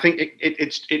I think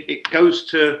it goes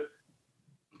to,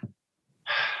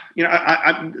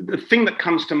 the thing that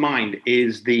comes to mind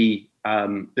is the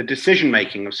decision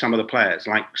making of some of the players,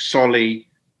 like Solly,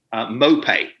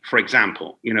 Mope, for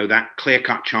example. That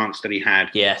clear-cut chance that he had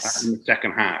in the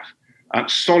second half.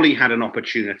 Solly had an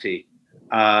opportunity.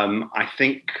 I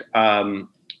think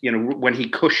when he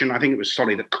cushioned, I think it was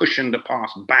Solly that cushioned the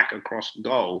pass back across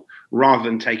goal rather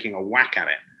than taking a whack at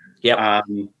it. Yep.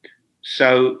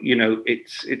 So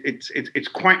it's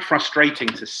quite frustrating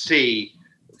to see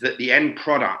that the end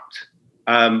product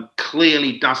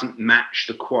clearly doesn't match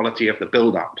the quality of the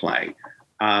build-up play,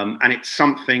 and it's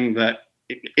something that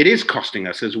it is costing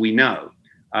us, as we know,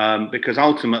 because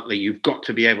ultimately you've got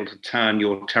to be able to turn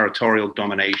your territorial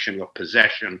domination, your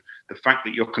possession, the fact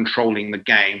that you're controlling the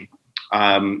game,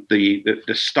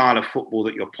 the style of football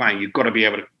that you're playing, you've got to be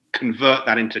able to convert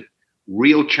that into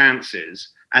real chances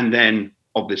and then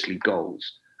obviously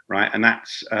goals, right? And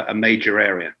that's a major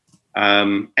area.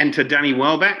 Enter Danny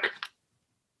Welbeck.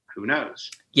 Who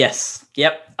knows? Yes.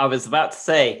 Yep. I was about to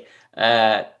say,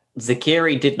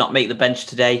 Zakiri did not make the bench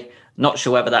today. Not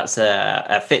sure whether that's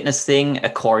a fitness thing, a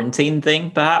quarantine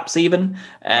thing, perhaps even,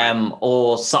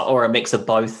 or a mix of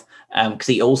both. Because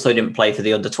he also didn't play for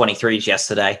the under-23s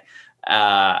yesterday.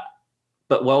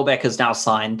 But Welbeck has now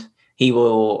signed. He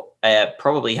will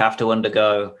probably have to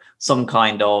undergo some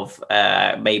kind of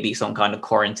maybe some kind of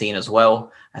quarantine as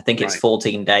well. I think it's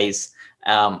 14 days.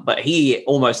 But he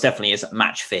almost definitely isn't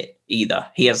match fit either.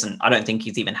 He hasn't. I don't think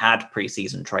he's even had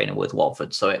preseason training with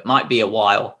Watford, so it might be a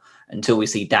while until we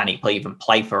see Danny even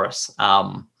play for us.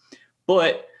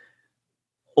 But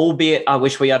albeit, I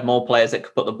wish we had more players that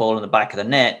could put the ball in the back of the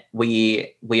net.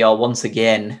 We are once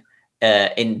again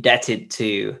indebted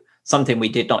to something we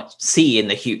did not see in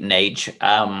the Houghton age.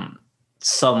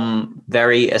 Some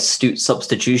very astute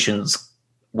substitutions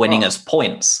winning us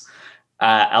points.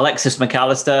 Alexis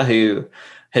McAllister, who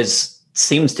has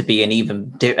seems to be an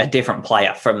even a different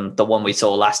player from the one we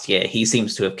saw last year. He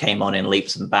seems to have came on in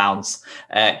leaps and bounds.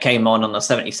 Came on the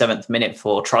 77th minute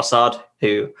for Trossard,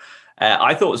 who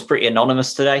I thought was pretty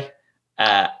anonymous today.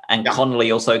 And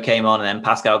Connolly also came on, and then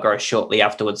Pascal Gross shortly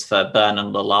afterwards for Byrne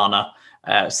and Lallana.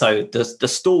 So the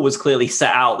stall was clearly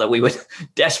set out that we were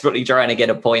desperately trying to get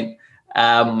a point.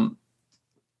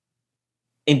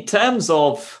 In terms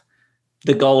of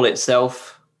the goal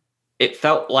itself, it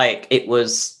felt like it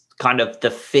was kind of the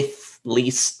fifth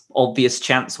least obvious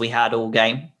chance we had all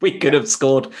game. We could have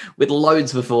scored with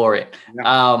loads before it.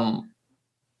 Yeah.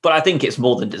 But I think it's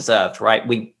more than deserved, right?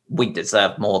 We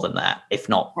deserve more than that, if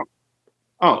not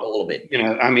all of it. You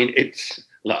know, I mean, at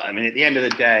the end of the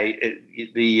day,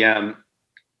 the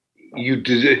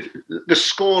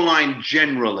scoreline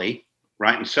generally,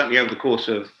 right, and certainly over the course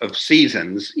of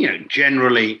seasons, you know,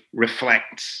 generally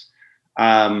reflects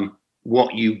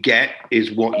what you get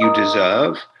is what you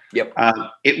deserve. Yep.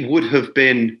 It would have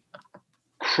been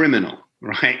criminal,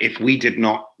 right, if we did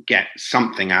not get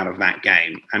something out of that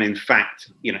game. And in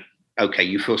fact, you know, okay,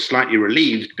 you feel slightly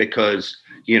relieved because,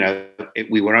 you know,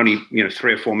 we were only, you know,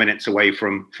 3 or 4 minutes away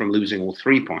from losing all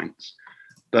 3 points.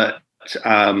 But,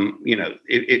 you know,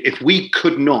 if we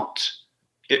came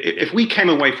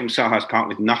away from Selhurst Park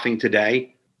with nothing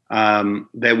today,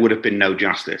 there would have been no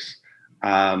justice.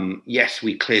 Yes,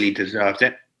 we clearly deserved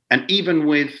it. And even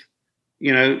with,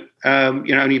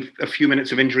 only a few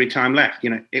minutes of injury time left, you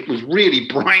know, it was really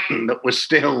Brighton that was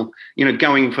still, you know,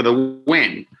 going for the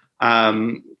win.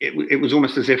 It was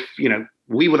almost as if, you know,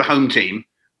 we were the home team,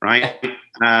 right?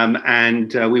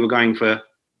 And we were going for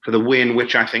the win,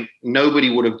 which I think nobody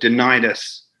would have denied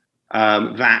us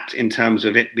that in terms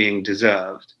of it being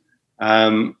deserved.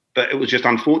 But it was just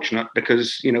unfortunate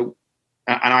because, you know,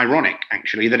 and ironic,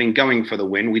 actually, that in going for the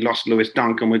win, we lost Lewis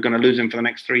Dunk and we're going to lose him for the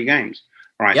next 3 games.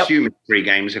 Or I assume it's 3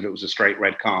 games if it was a straight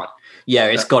red card. Yeah,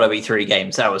 it's got to be 3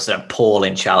 games. That was an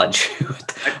appalling challenge.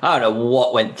 I don't know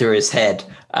what went through his head.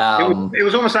 It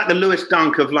was almost like the Lewis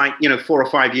Dunk of 4 or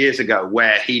 5 years ago,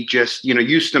 where he just, you know,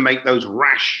 used to make those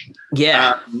rash,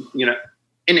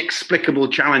 inexplicable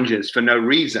challenges for no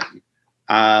reason.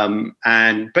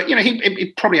 But, you know,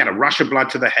 he probably had a rush of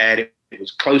blood to the head. It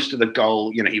was close to the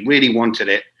goal. You know, he really wanted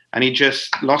it and he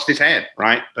just lost his head.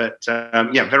 Right. But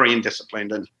very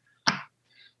indisciplined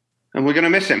and we're going to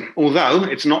miss him. Although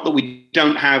it's not that we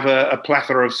don't have a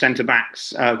plethora of centre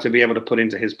backs to be able to put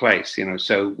into his place, you know,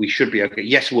 so we should be okay.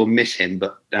 Yes, we'll miss him,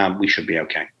 but we should be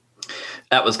okay.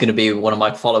 That was going to be one of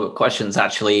my follow-up questions,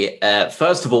 actually.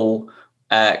 First of all,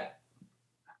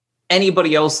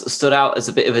 anybody else that stood out as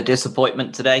a bit of a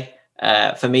disappointment today?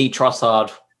 For me,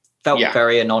 Trossard felt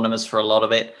very anonymous for a lot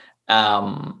of it.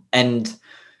 And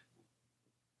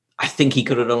I think he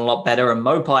could have done a lot better. And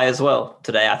Mopai as well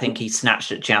today. I think he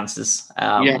snatched at chances.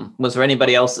 Was there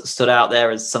anybody else that stood out there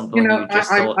as something you just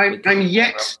thought?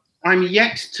 I'm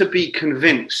yet to be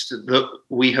convinced that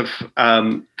we have.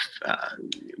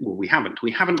 We haven't.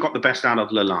 We haven't got the best out of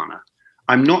Lallana.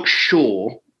 I'm not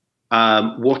sure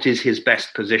what is his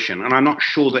best position, and I'm not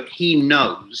sure that he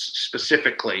knows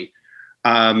specifically.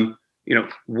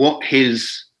 What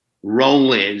his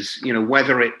role is, you know,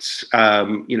 whether it's,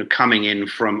 coming in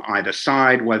from either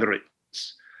side, whether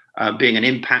it's being an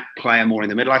impact player more in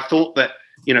the middle. I thought that,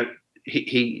 you know,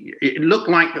 it looked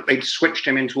like that they'd switched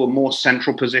him into a more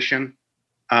central position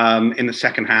in the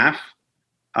second half,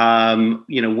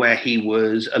 where he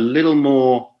was a little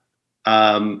more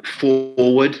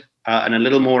forward and a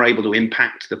little more able to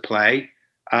impact the play.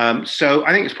 So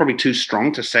I think it's probably too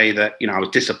strong to say that, you know, I was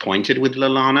disappointed with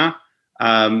Lallana.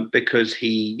 Because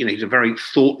he's a very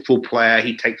thoughtful player.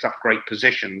 He takes up great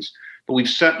positions, but we've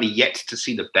certainly yet to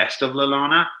see the best of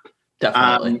Lallana.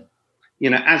 Definitely.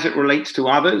 As it relates to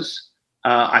others,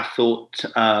 I thought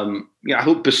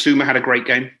Basuma had a great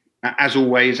game, as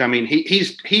always. I mean,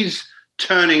 he's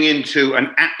turning into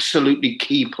an absolutely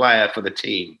key player for the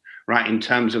team, right? In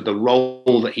terms of the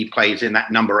role that he plays in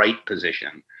that number 8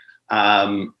 position. But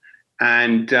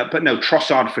no,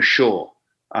 Trossard for sure.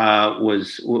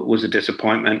 Was a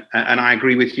disappointment, and I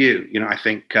agree with you. You know, I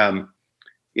think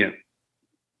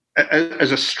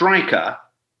as a striker,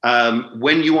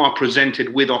 when you are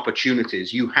presented with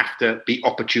opportunities, you have to be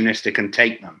opportunistic and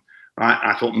take them. Right?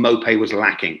 I thought Mopai was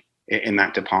lacking in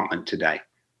that department today.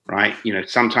 Right? You know,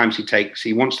 sometimes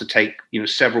he wants to take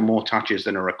several more touches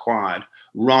than are required,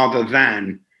 rather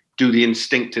than do the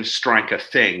instinctive striker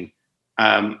thing.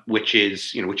 Which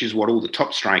is what all the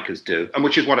top strikers do, and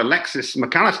which is what Alexis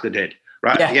McAllister did.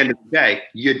 Right at the end of the day,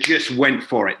 you just went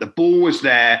for it. The ball was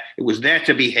there; it was there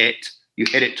to be hit. You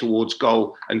hit it towards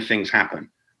goal, and things happen.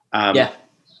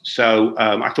 So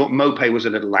I thought Maupay was a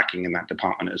little lacking in that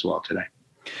department as well today.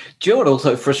 Do you know what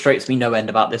also frustrates me no end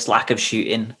about this lack of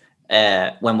shooting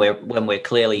when we're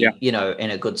clearly in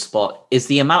a good spot is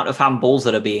the amount of handballs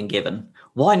that are being given.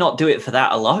 Why not do it for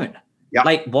that alone? Yeah.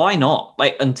 Like, why not?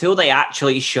 Like, until they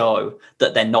actually show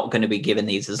that they're not going to be giving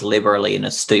these as liberally and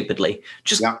as stupidly,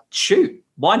 just shoot.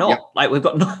 Why not? Yeah. Like, we've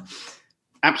got no.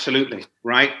 Absolutely.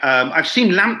 Right. I've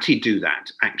seen Lamptey do that,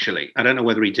 actually. I don't know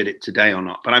whether he did it today or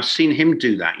not, but I've seen him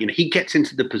do that. He gets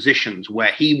into the positions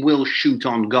where he will shoot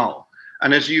on goal.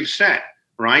 And as you've said,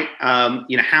 right,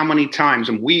 how many times,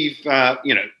 and we've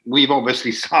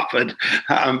obviously suffered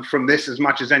from this as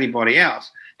much as anybody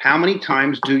else. How many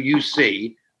times do you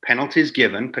see penalties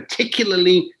given,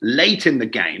 particularly late in the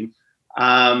game,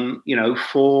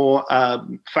 for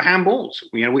handballs,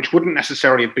 which wouldn't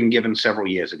necessarily have been given several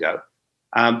years ago.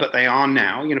 But they are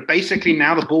now, basically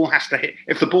now the ball has to hit.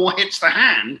 If the ball hits the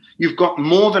hand, you've got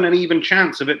more than an even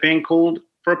chance of it being called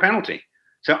for a penalty.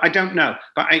 So I don't know.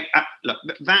 But look,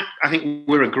 that I think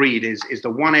we're agreed is the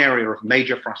one area of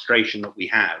major frustration that we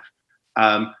have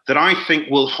that I think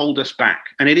will hold us back.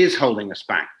 And it is holding us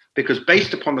back because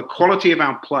based upon the quality of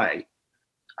our play,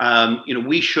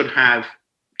 we should have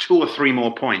 2 or 3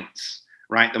 more points,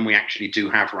 right, than we actually do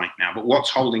have right now. But what's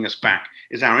holding us back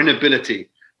is our inability,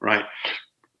 right,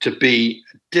 to be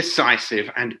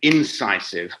decisive and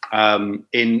incisive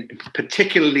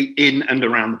particularly in and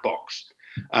around the box.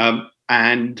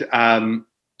 Again,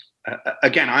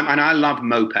 I love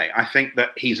Maupay. I think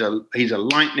that he's a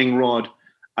lightning rod,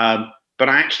 but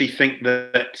I actually think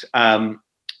that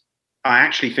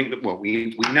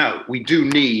we do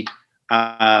need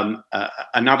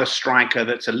another striker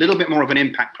that's a little bit more of an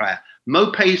impact player.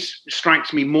 Maupay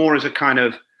strikes me more as a kind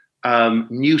of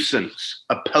nuisance,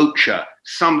 a poacher,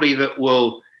 somebody that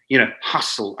will,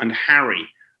 hustle and harry.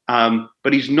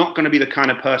 But he's not going to be the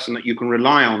kind of person that you can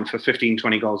rely on for 15,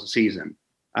 20 goals a season.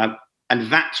 And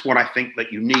that's what I think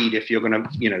that you need if you're going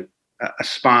to,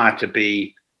 aspire to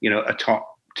be, a top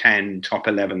 10, top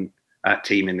 11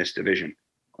 team in this division,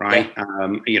 right?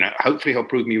 Yeah. Hopefully he'll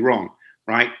prove me wrong,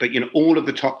 right? But, all of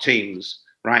the top teams,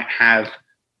 right, have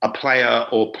a player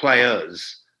or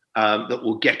players that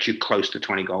will get you close to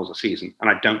 20 goals a season. And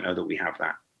I don't know that we have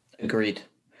that. Agreed.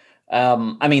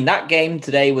 That game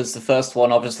today was the first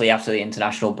one, obviously, after the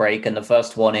international break, and the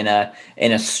first one in a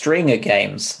string of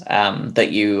games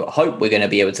that you hope we're going to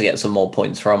be able to get some more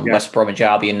points from. Yeah. West Bromwich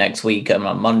Albion next week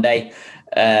on Monday,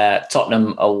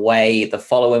 Tottenham away the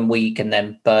following week, and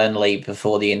then Burnley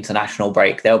before the international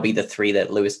break. They'll be the 3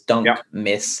 that Lewis Dunk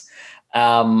miss.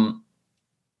 In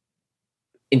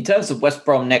terms of West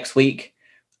Brom next week,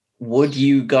 would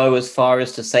you go as far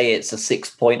as to say it's a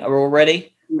 6-pointer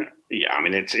already? Yeah,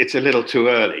 it's a little too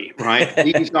early, right?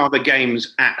 These are the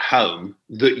games at home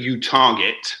that you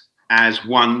target as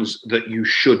ones that you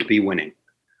should be winning.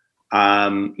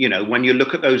 When you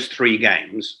look at those 3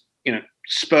 games,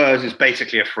 Spurs is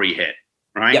basically a free hit,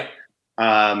 right? Yep.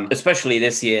 Especially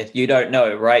this year, you don't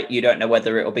know, right? You don't know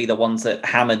whether it'll be the ones that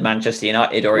hammered Manchester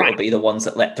United or it'll be the ones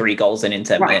that let 3 goals in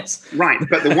 10 minutes. Right,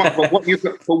 but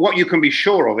what you can be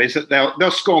sure of is that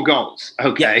they'll score goals.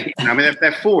 Okay, yep.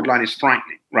 Their forward line is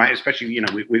frightening, right? Especially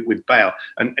with Bale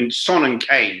and Son and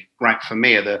Kane, right? For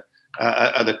me, are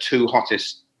the 2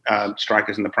 hottest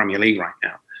strikers in the Premier League right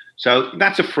now. So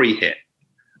that's a free hit.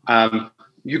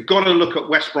 You've got to look at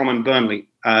West Brom and Burnley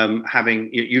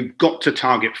you've got to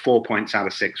target 4 points out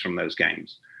of 6 from those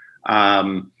games.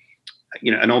 And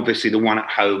obviously the one at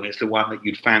home is the one that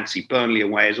you'd fancy. Burnley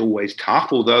away is always tough,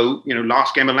 although,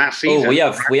 last game of last season. Oh,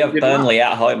 we have Burnley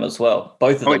at home as well.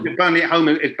 Both of them. It's Burnley at home.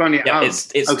 It's Burnley at home.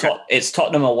 It's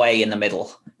Tottenham away in the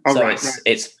middle.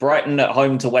 It's Brighton at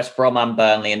home to West Brom and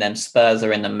Burnley, and then Spurs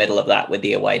are in the middle of that with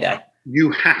the away day.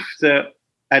 You have to,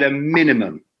 at a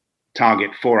minimum,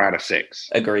 target 4 out of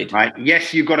 6. Agreed. Right?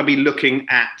 Yes, you've got to be looking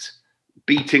at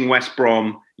beating West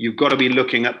Brom. You've got to be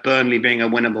looking at Burnley being a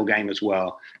winnable game as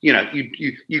well.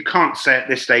 You can't say at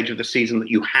this stage of the season that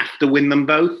you have to win them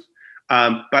both.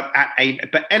 But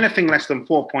anything less than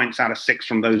 4 points out of 6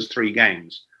 from those 3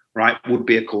 games, right, would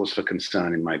be a cause for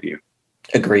concern in my view.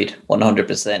 Agreed,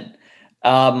 100%.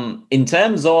 In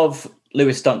terms of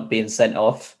Lewis Dunk being sent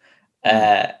off,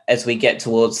 as we get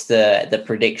towards the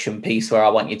prediction piece where I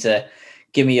want you to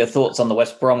give me your thoughts on the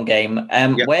West Brom game,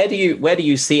 where do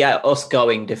you see us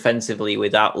going defensively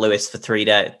without Lewis for 3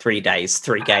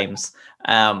 games?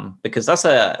 Because that's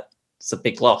a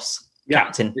big loss. Yeah.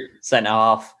 Captain, centre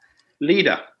half,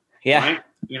 leader. Yeah,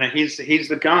 right? He's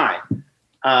the guy.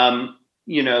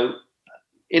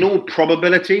 In all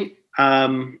probability,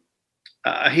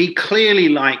 he clearly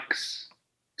likes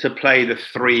to play the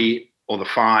 3 or the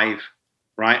 5,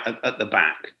 right, at the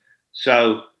back.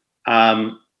 So,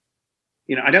 I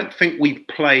don't think we've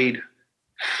played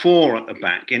 4 at the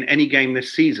back in any game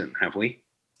this season, have we?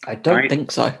 I don't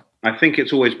think so. I think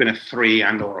it's always been a 3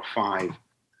 and or a 5.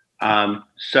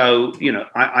 So,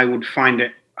 I would find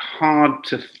it hard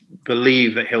to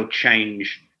believe that he'll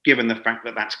change, given the fact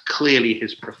that that's clearly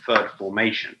his preferred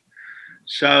formation.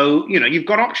 So, you've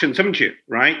got options, haven't you?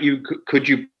 Right? Could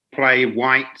you play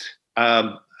White,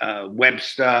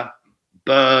 Webster,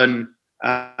 Byrne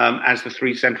as the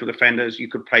 3 central defenders? You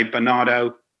could play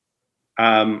Bernardo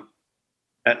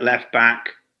at left back,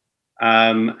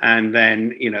 and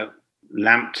then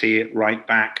Lamptey at right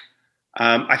back.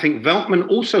 I think Veltman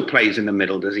also plays in the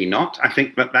middle, does he not? I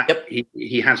think that yep.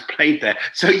 he has played there.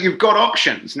 So you've got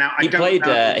options now. He played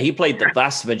the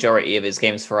vast majority of his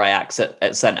games for Ajax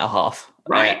at centre half.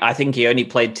 Right. I think he only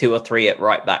played 2 or 3 at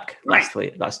right back last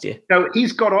year. So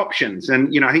he's got options,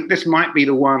 and I think this might be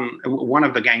the one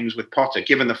of the games with Potter,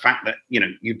 given the fact that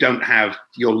you don't have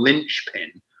your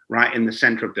linchpin right in the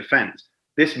centre of defence.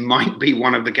 This might be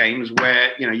one of the games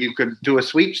where you could do a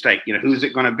sweepstake. Who's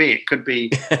it going to be? It could be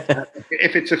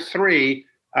if it's a 3.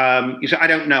 You say, I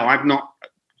don't know. I've not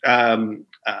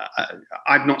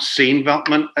seen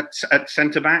Veltman at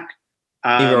centre back.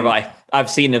 Neither have I. I've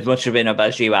seen as much of him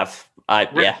as you have.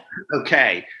 Yeah.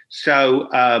 Okay. So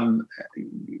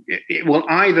it will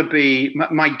either be.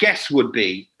 My guess would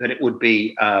be that it would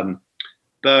be Byrne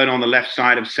on the left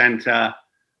side of centre.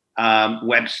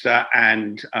 Webster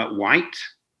and White,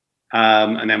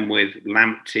 and then with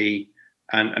Lamptey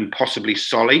and possibly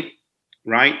Solly,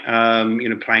 right?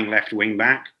 Playing left wing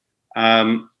back.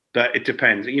 But it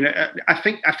depends. I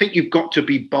think you've got to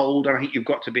be bold. I think you've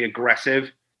got to be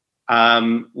aggressive. So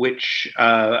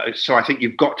I think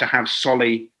you've got to have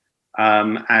Solly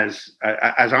as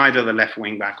either the left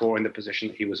wing back or in the position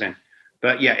that he was in.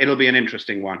 But yeah, it'll be an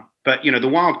interesting one. But the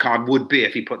wild card would be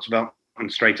if he puts Veltman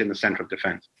straight in the centre of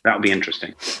defence. That would be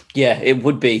interesting. Yeah, it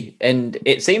would be. And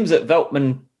it seems that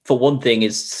Veltman, for one thing,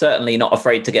 is certainly not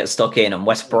afraid to get stuck in, and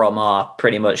West Brom are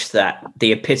pretty much the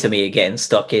epitome of getting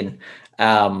stuck in.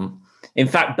 In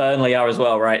fact, Burnley are as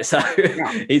well, right? So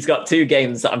yeah. He's got 2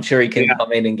 games that I'm sure he can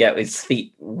come in and get his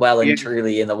feet well and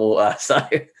truly in the water. So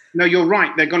no, you're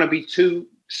right. They're going to be 2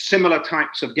 similar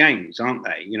types of games, aren't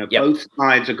they? Both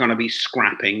sides are going to be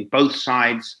scrapping. Both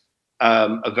sides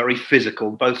are very physical.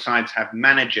 Both sides have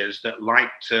managers that like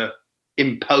to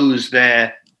impose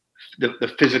the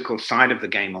physical side of the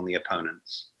game on the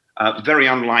opponents. Very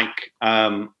unlike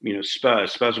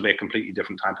Spurs. Spurs will be a completely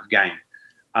different type of game.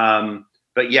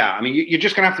 But yeah, I mean, you're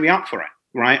just going to have to be up for it,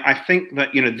 right? I think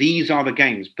that these are the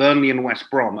games. Burnley and West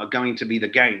Brom are going to be the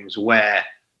games where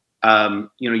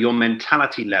your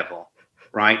mentality level,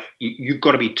 right? You've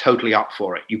got to be totally up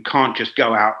for it. You can't just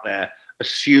go out there,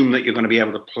 assume that you're going to be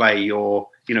able to play your,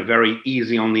 very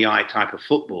easy on the eye type of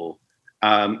football,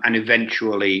 and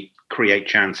eventually create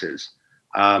chances.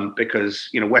 Because,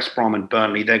 West Brom and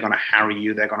Burnley, they're going to harry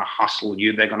you, they're going to hustle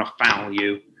you, they're going to foul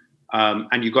you,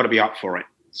 and you've got to be up for it.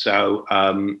 So,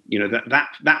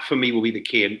 that for me will be the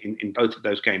key in both of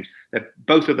those games. That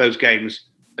both of those games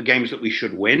are games that we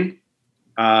should win.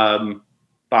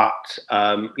 But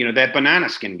they're banana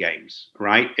skin games,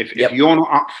 right? If you're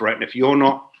not up for it, and if you're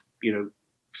not,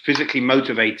 physically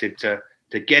motivated to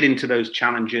get into those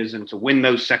challenges and to win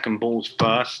those second balls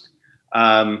first,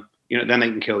 then they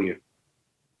can kill you.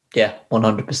 Yeah,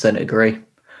 100% agree.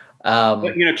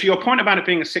 But, to your point about it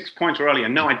being a 6-pointer earlier,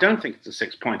 no, I don't think it's a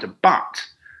 6-pointer, but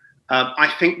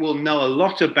I think we'll know a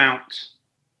lot about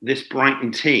this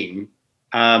Brighton team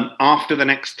after the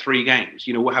next 3 games.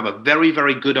 We'll have a very,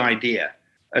 very good idea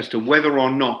as to whether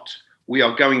or not we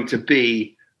are going to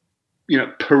be,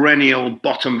 perennial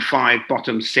bottom 5,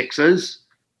 bottom 6ers,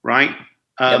 right?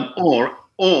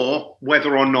 Or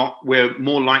whether or not we're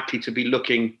more likely to be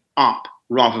looking up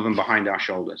rather than behind our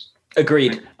shoulders.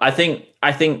 Agreed. I think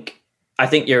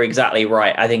you're exactly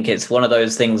right. I think it's one of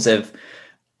those things of,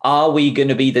 are we going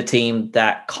to be the team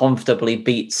that comfortably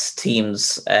beats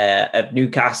teams of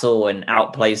Newcastle and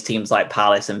outplays teams like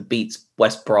Palace and beats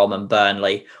West Brom and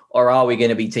Burnley? Or are we going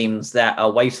to be teams that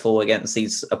are wasteful against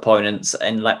these opponents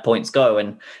and let points go?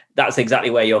 And that's exactly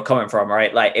where you're coming from,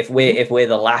 right? Like if we're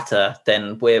the latter,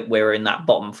 then we're in that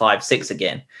bottom 5, 6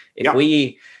 again.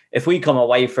 If we come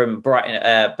away from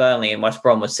Brighton, Burnley and West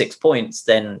Brom with 6 points,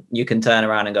 then you can turn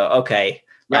around and go, okay,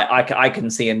 I can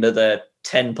see another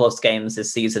 10 plus games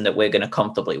this season that we're going to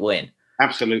comfortably win.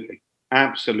 Absolutely.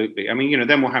 I mean,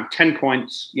 then we'll have 10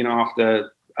 points,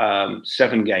 after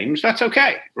 7 games. That's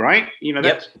okay, right?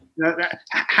 That's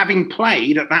having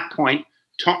played at that point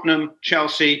Tottenham,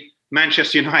 Chelsea,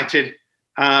 Manchester United,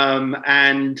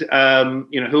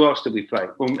 Who else did we play?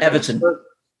 Well, Everton.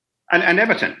 And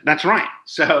Everton, that's right.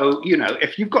 So,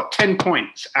 if you've got 10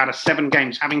 points out of 7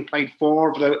 games, having played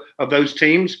 4 of those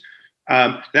teams,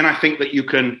 then I think that you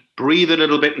can breathe a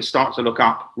little bit and start to look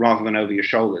up rather than over your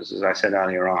shoulders, as I said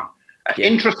earlier on. Yeah.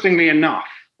 Interestingly enough,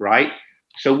 right?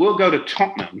 So we'll go to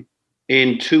Tottenham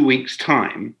in 2 weeks'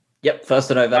 time. Yep,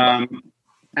 1st of November.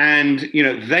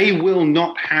 They will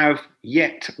not have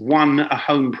yet won a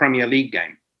home Premier League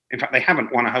game. In fact, they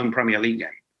haven't won a home Premier League game,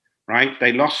 right?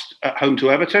 They lost at home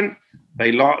to Everton.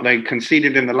 They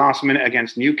conceded in the last minute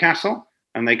against Newcastle,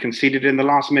 and they conceded in the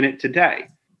last minute today,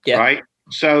 right?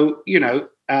 So,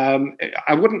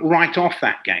 I wouldn't write off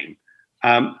that game.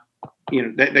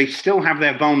 They still have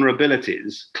their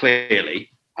vulnerabilities, clearly,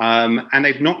 and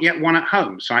they've not yet won at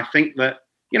home. So I think that,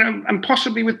 and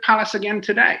possibly with Palace again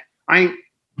today. I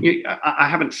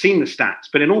haven't seen the stats,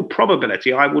 but in all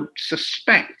probability, I would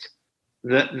suspect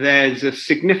that there's a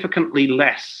significantly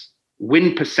less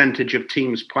win percentage of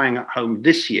teams playing at home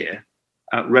this year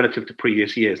relative to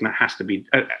previous years. And that has to be,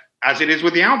 as it is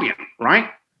with the Albion, right?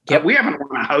 Yep. We haven't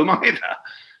won at home either.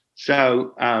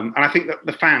 So, and I think that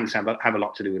the fans have a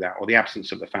lot to do with that, or the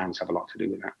absence of the fans have a lot to do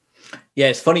with that. Yeah,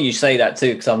 it's funny you say that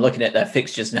too, because I'm looking at their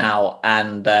fixtures now,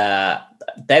 and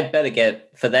they'd better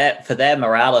get, for their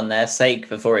morale and their sake,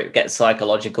 before it gets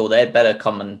psychological, they'd better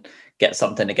come and get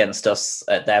something against us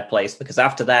at their place, because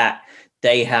after that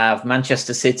they have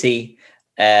Manchester City,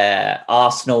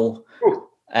 Arsenal,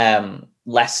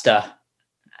 Leicester,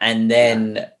 and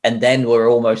then we're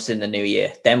almost in the new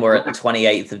year. Then we're at the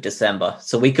 28th of December.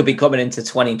 So we could be coming into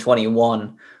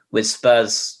 2021 with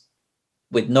Spurs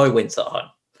with no wins at home.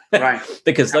 Right.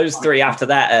 Because those 3 after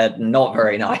that are not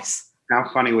very nice. How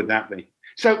funny would that be?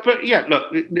 So, but yeah,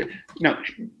 look, we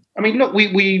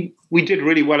did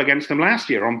really well against them last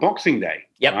year on Boxing Day.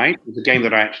 Yep. Right? It was a game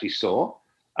that I actually saw.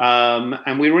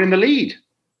 And we were in the lead.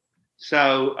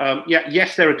 So,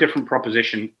 yes, they're a different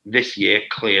proposition this year,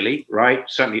 clearly, right?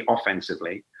 Certainly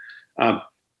offensively. But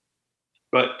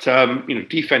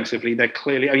defensively, they're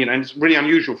clearly, and it's really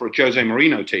unusual for a Jose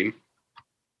Mourinho team,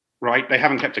 right? They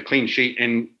haven't kept a clean sheet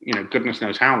in, goodness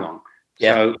knows how long.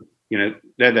 Yeah. So,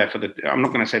 they're there I'm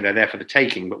not going to say they're there for the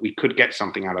taking, but we could get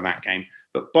something out of that game.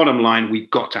 But bottom line,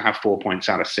 we've got to have 4 points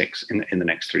out of 6 in the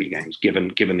next 3 games,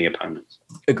 given the opponents.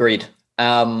 Agreed.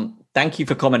 Thank you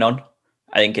for coming on.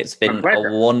 I think it's been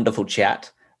a wonderful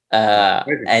chat.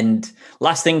 And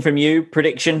last thing from you,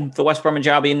 prediction for West Bromwich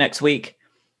Albion next week.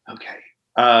 Okay.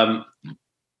 I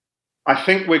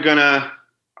think we're gonna.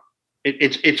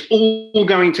 It's all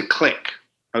going to click.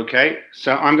 Okay.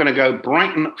 So I'm going to go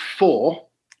Brighton 4,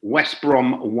 West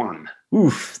Brom 1.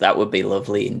 Oof, that would be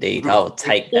lovely indeed. I'll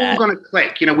take that. It's all going to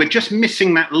click. We're just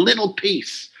missing that little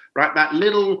piece, right? That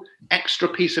little extra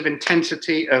piece of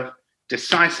intensity, of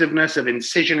decisiveness, of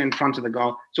incision in front of the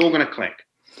goal. It's all going to click.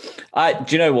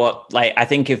 Do you know what? I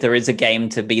think if there is a game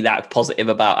to be that positive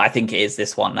about, I think it is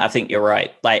this one. I think you're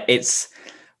right.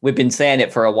 We've been saying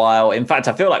it for a while. In fact,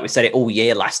 I feel like we said it all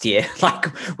year last year.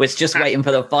 We're just waiting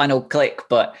for the final click.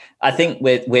 But I think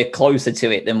we're closer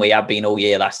to it than we have been all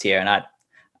year last year. And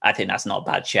I think that's not a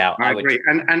bad shout. I agree.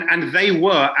 And they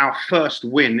were our first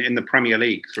win in the Premier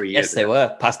League 3 years Yes, they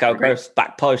were. Pascal Gross,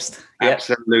 back post. Yep.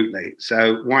 Absolutely.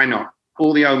 So why not?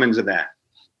 All the omens are there.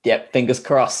 Yep, fingers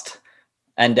crossed.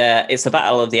 And it's the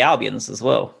battle of the Albions as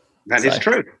well. That is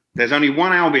true. There's only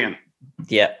one Albion.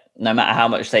 Yeah, no matter how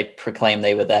much they proclaim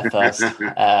they were there first,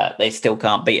 they still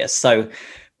can't beat us. So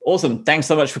awesome. Thanks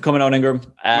so much for coming on, Ingram.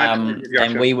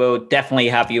 And we will definitely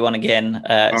have you on again.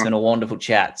 It's been a wonderful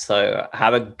chat. So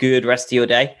have a good rest of your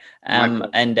day.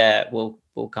 And we'll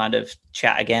kind of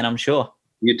chat again, I'm sure.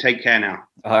 You take care now.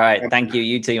 All right. Thank you.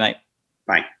 You too, mate.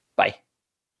 Bye. Bye.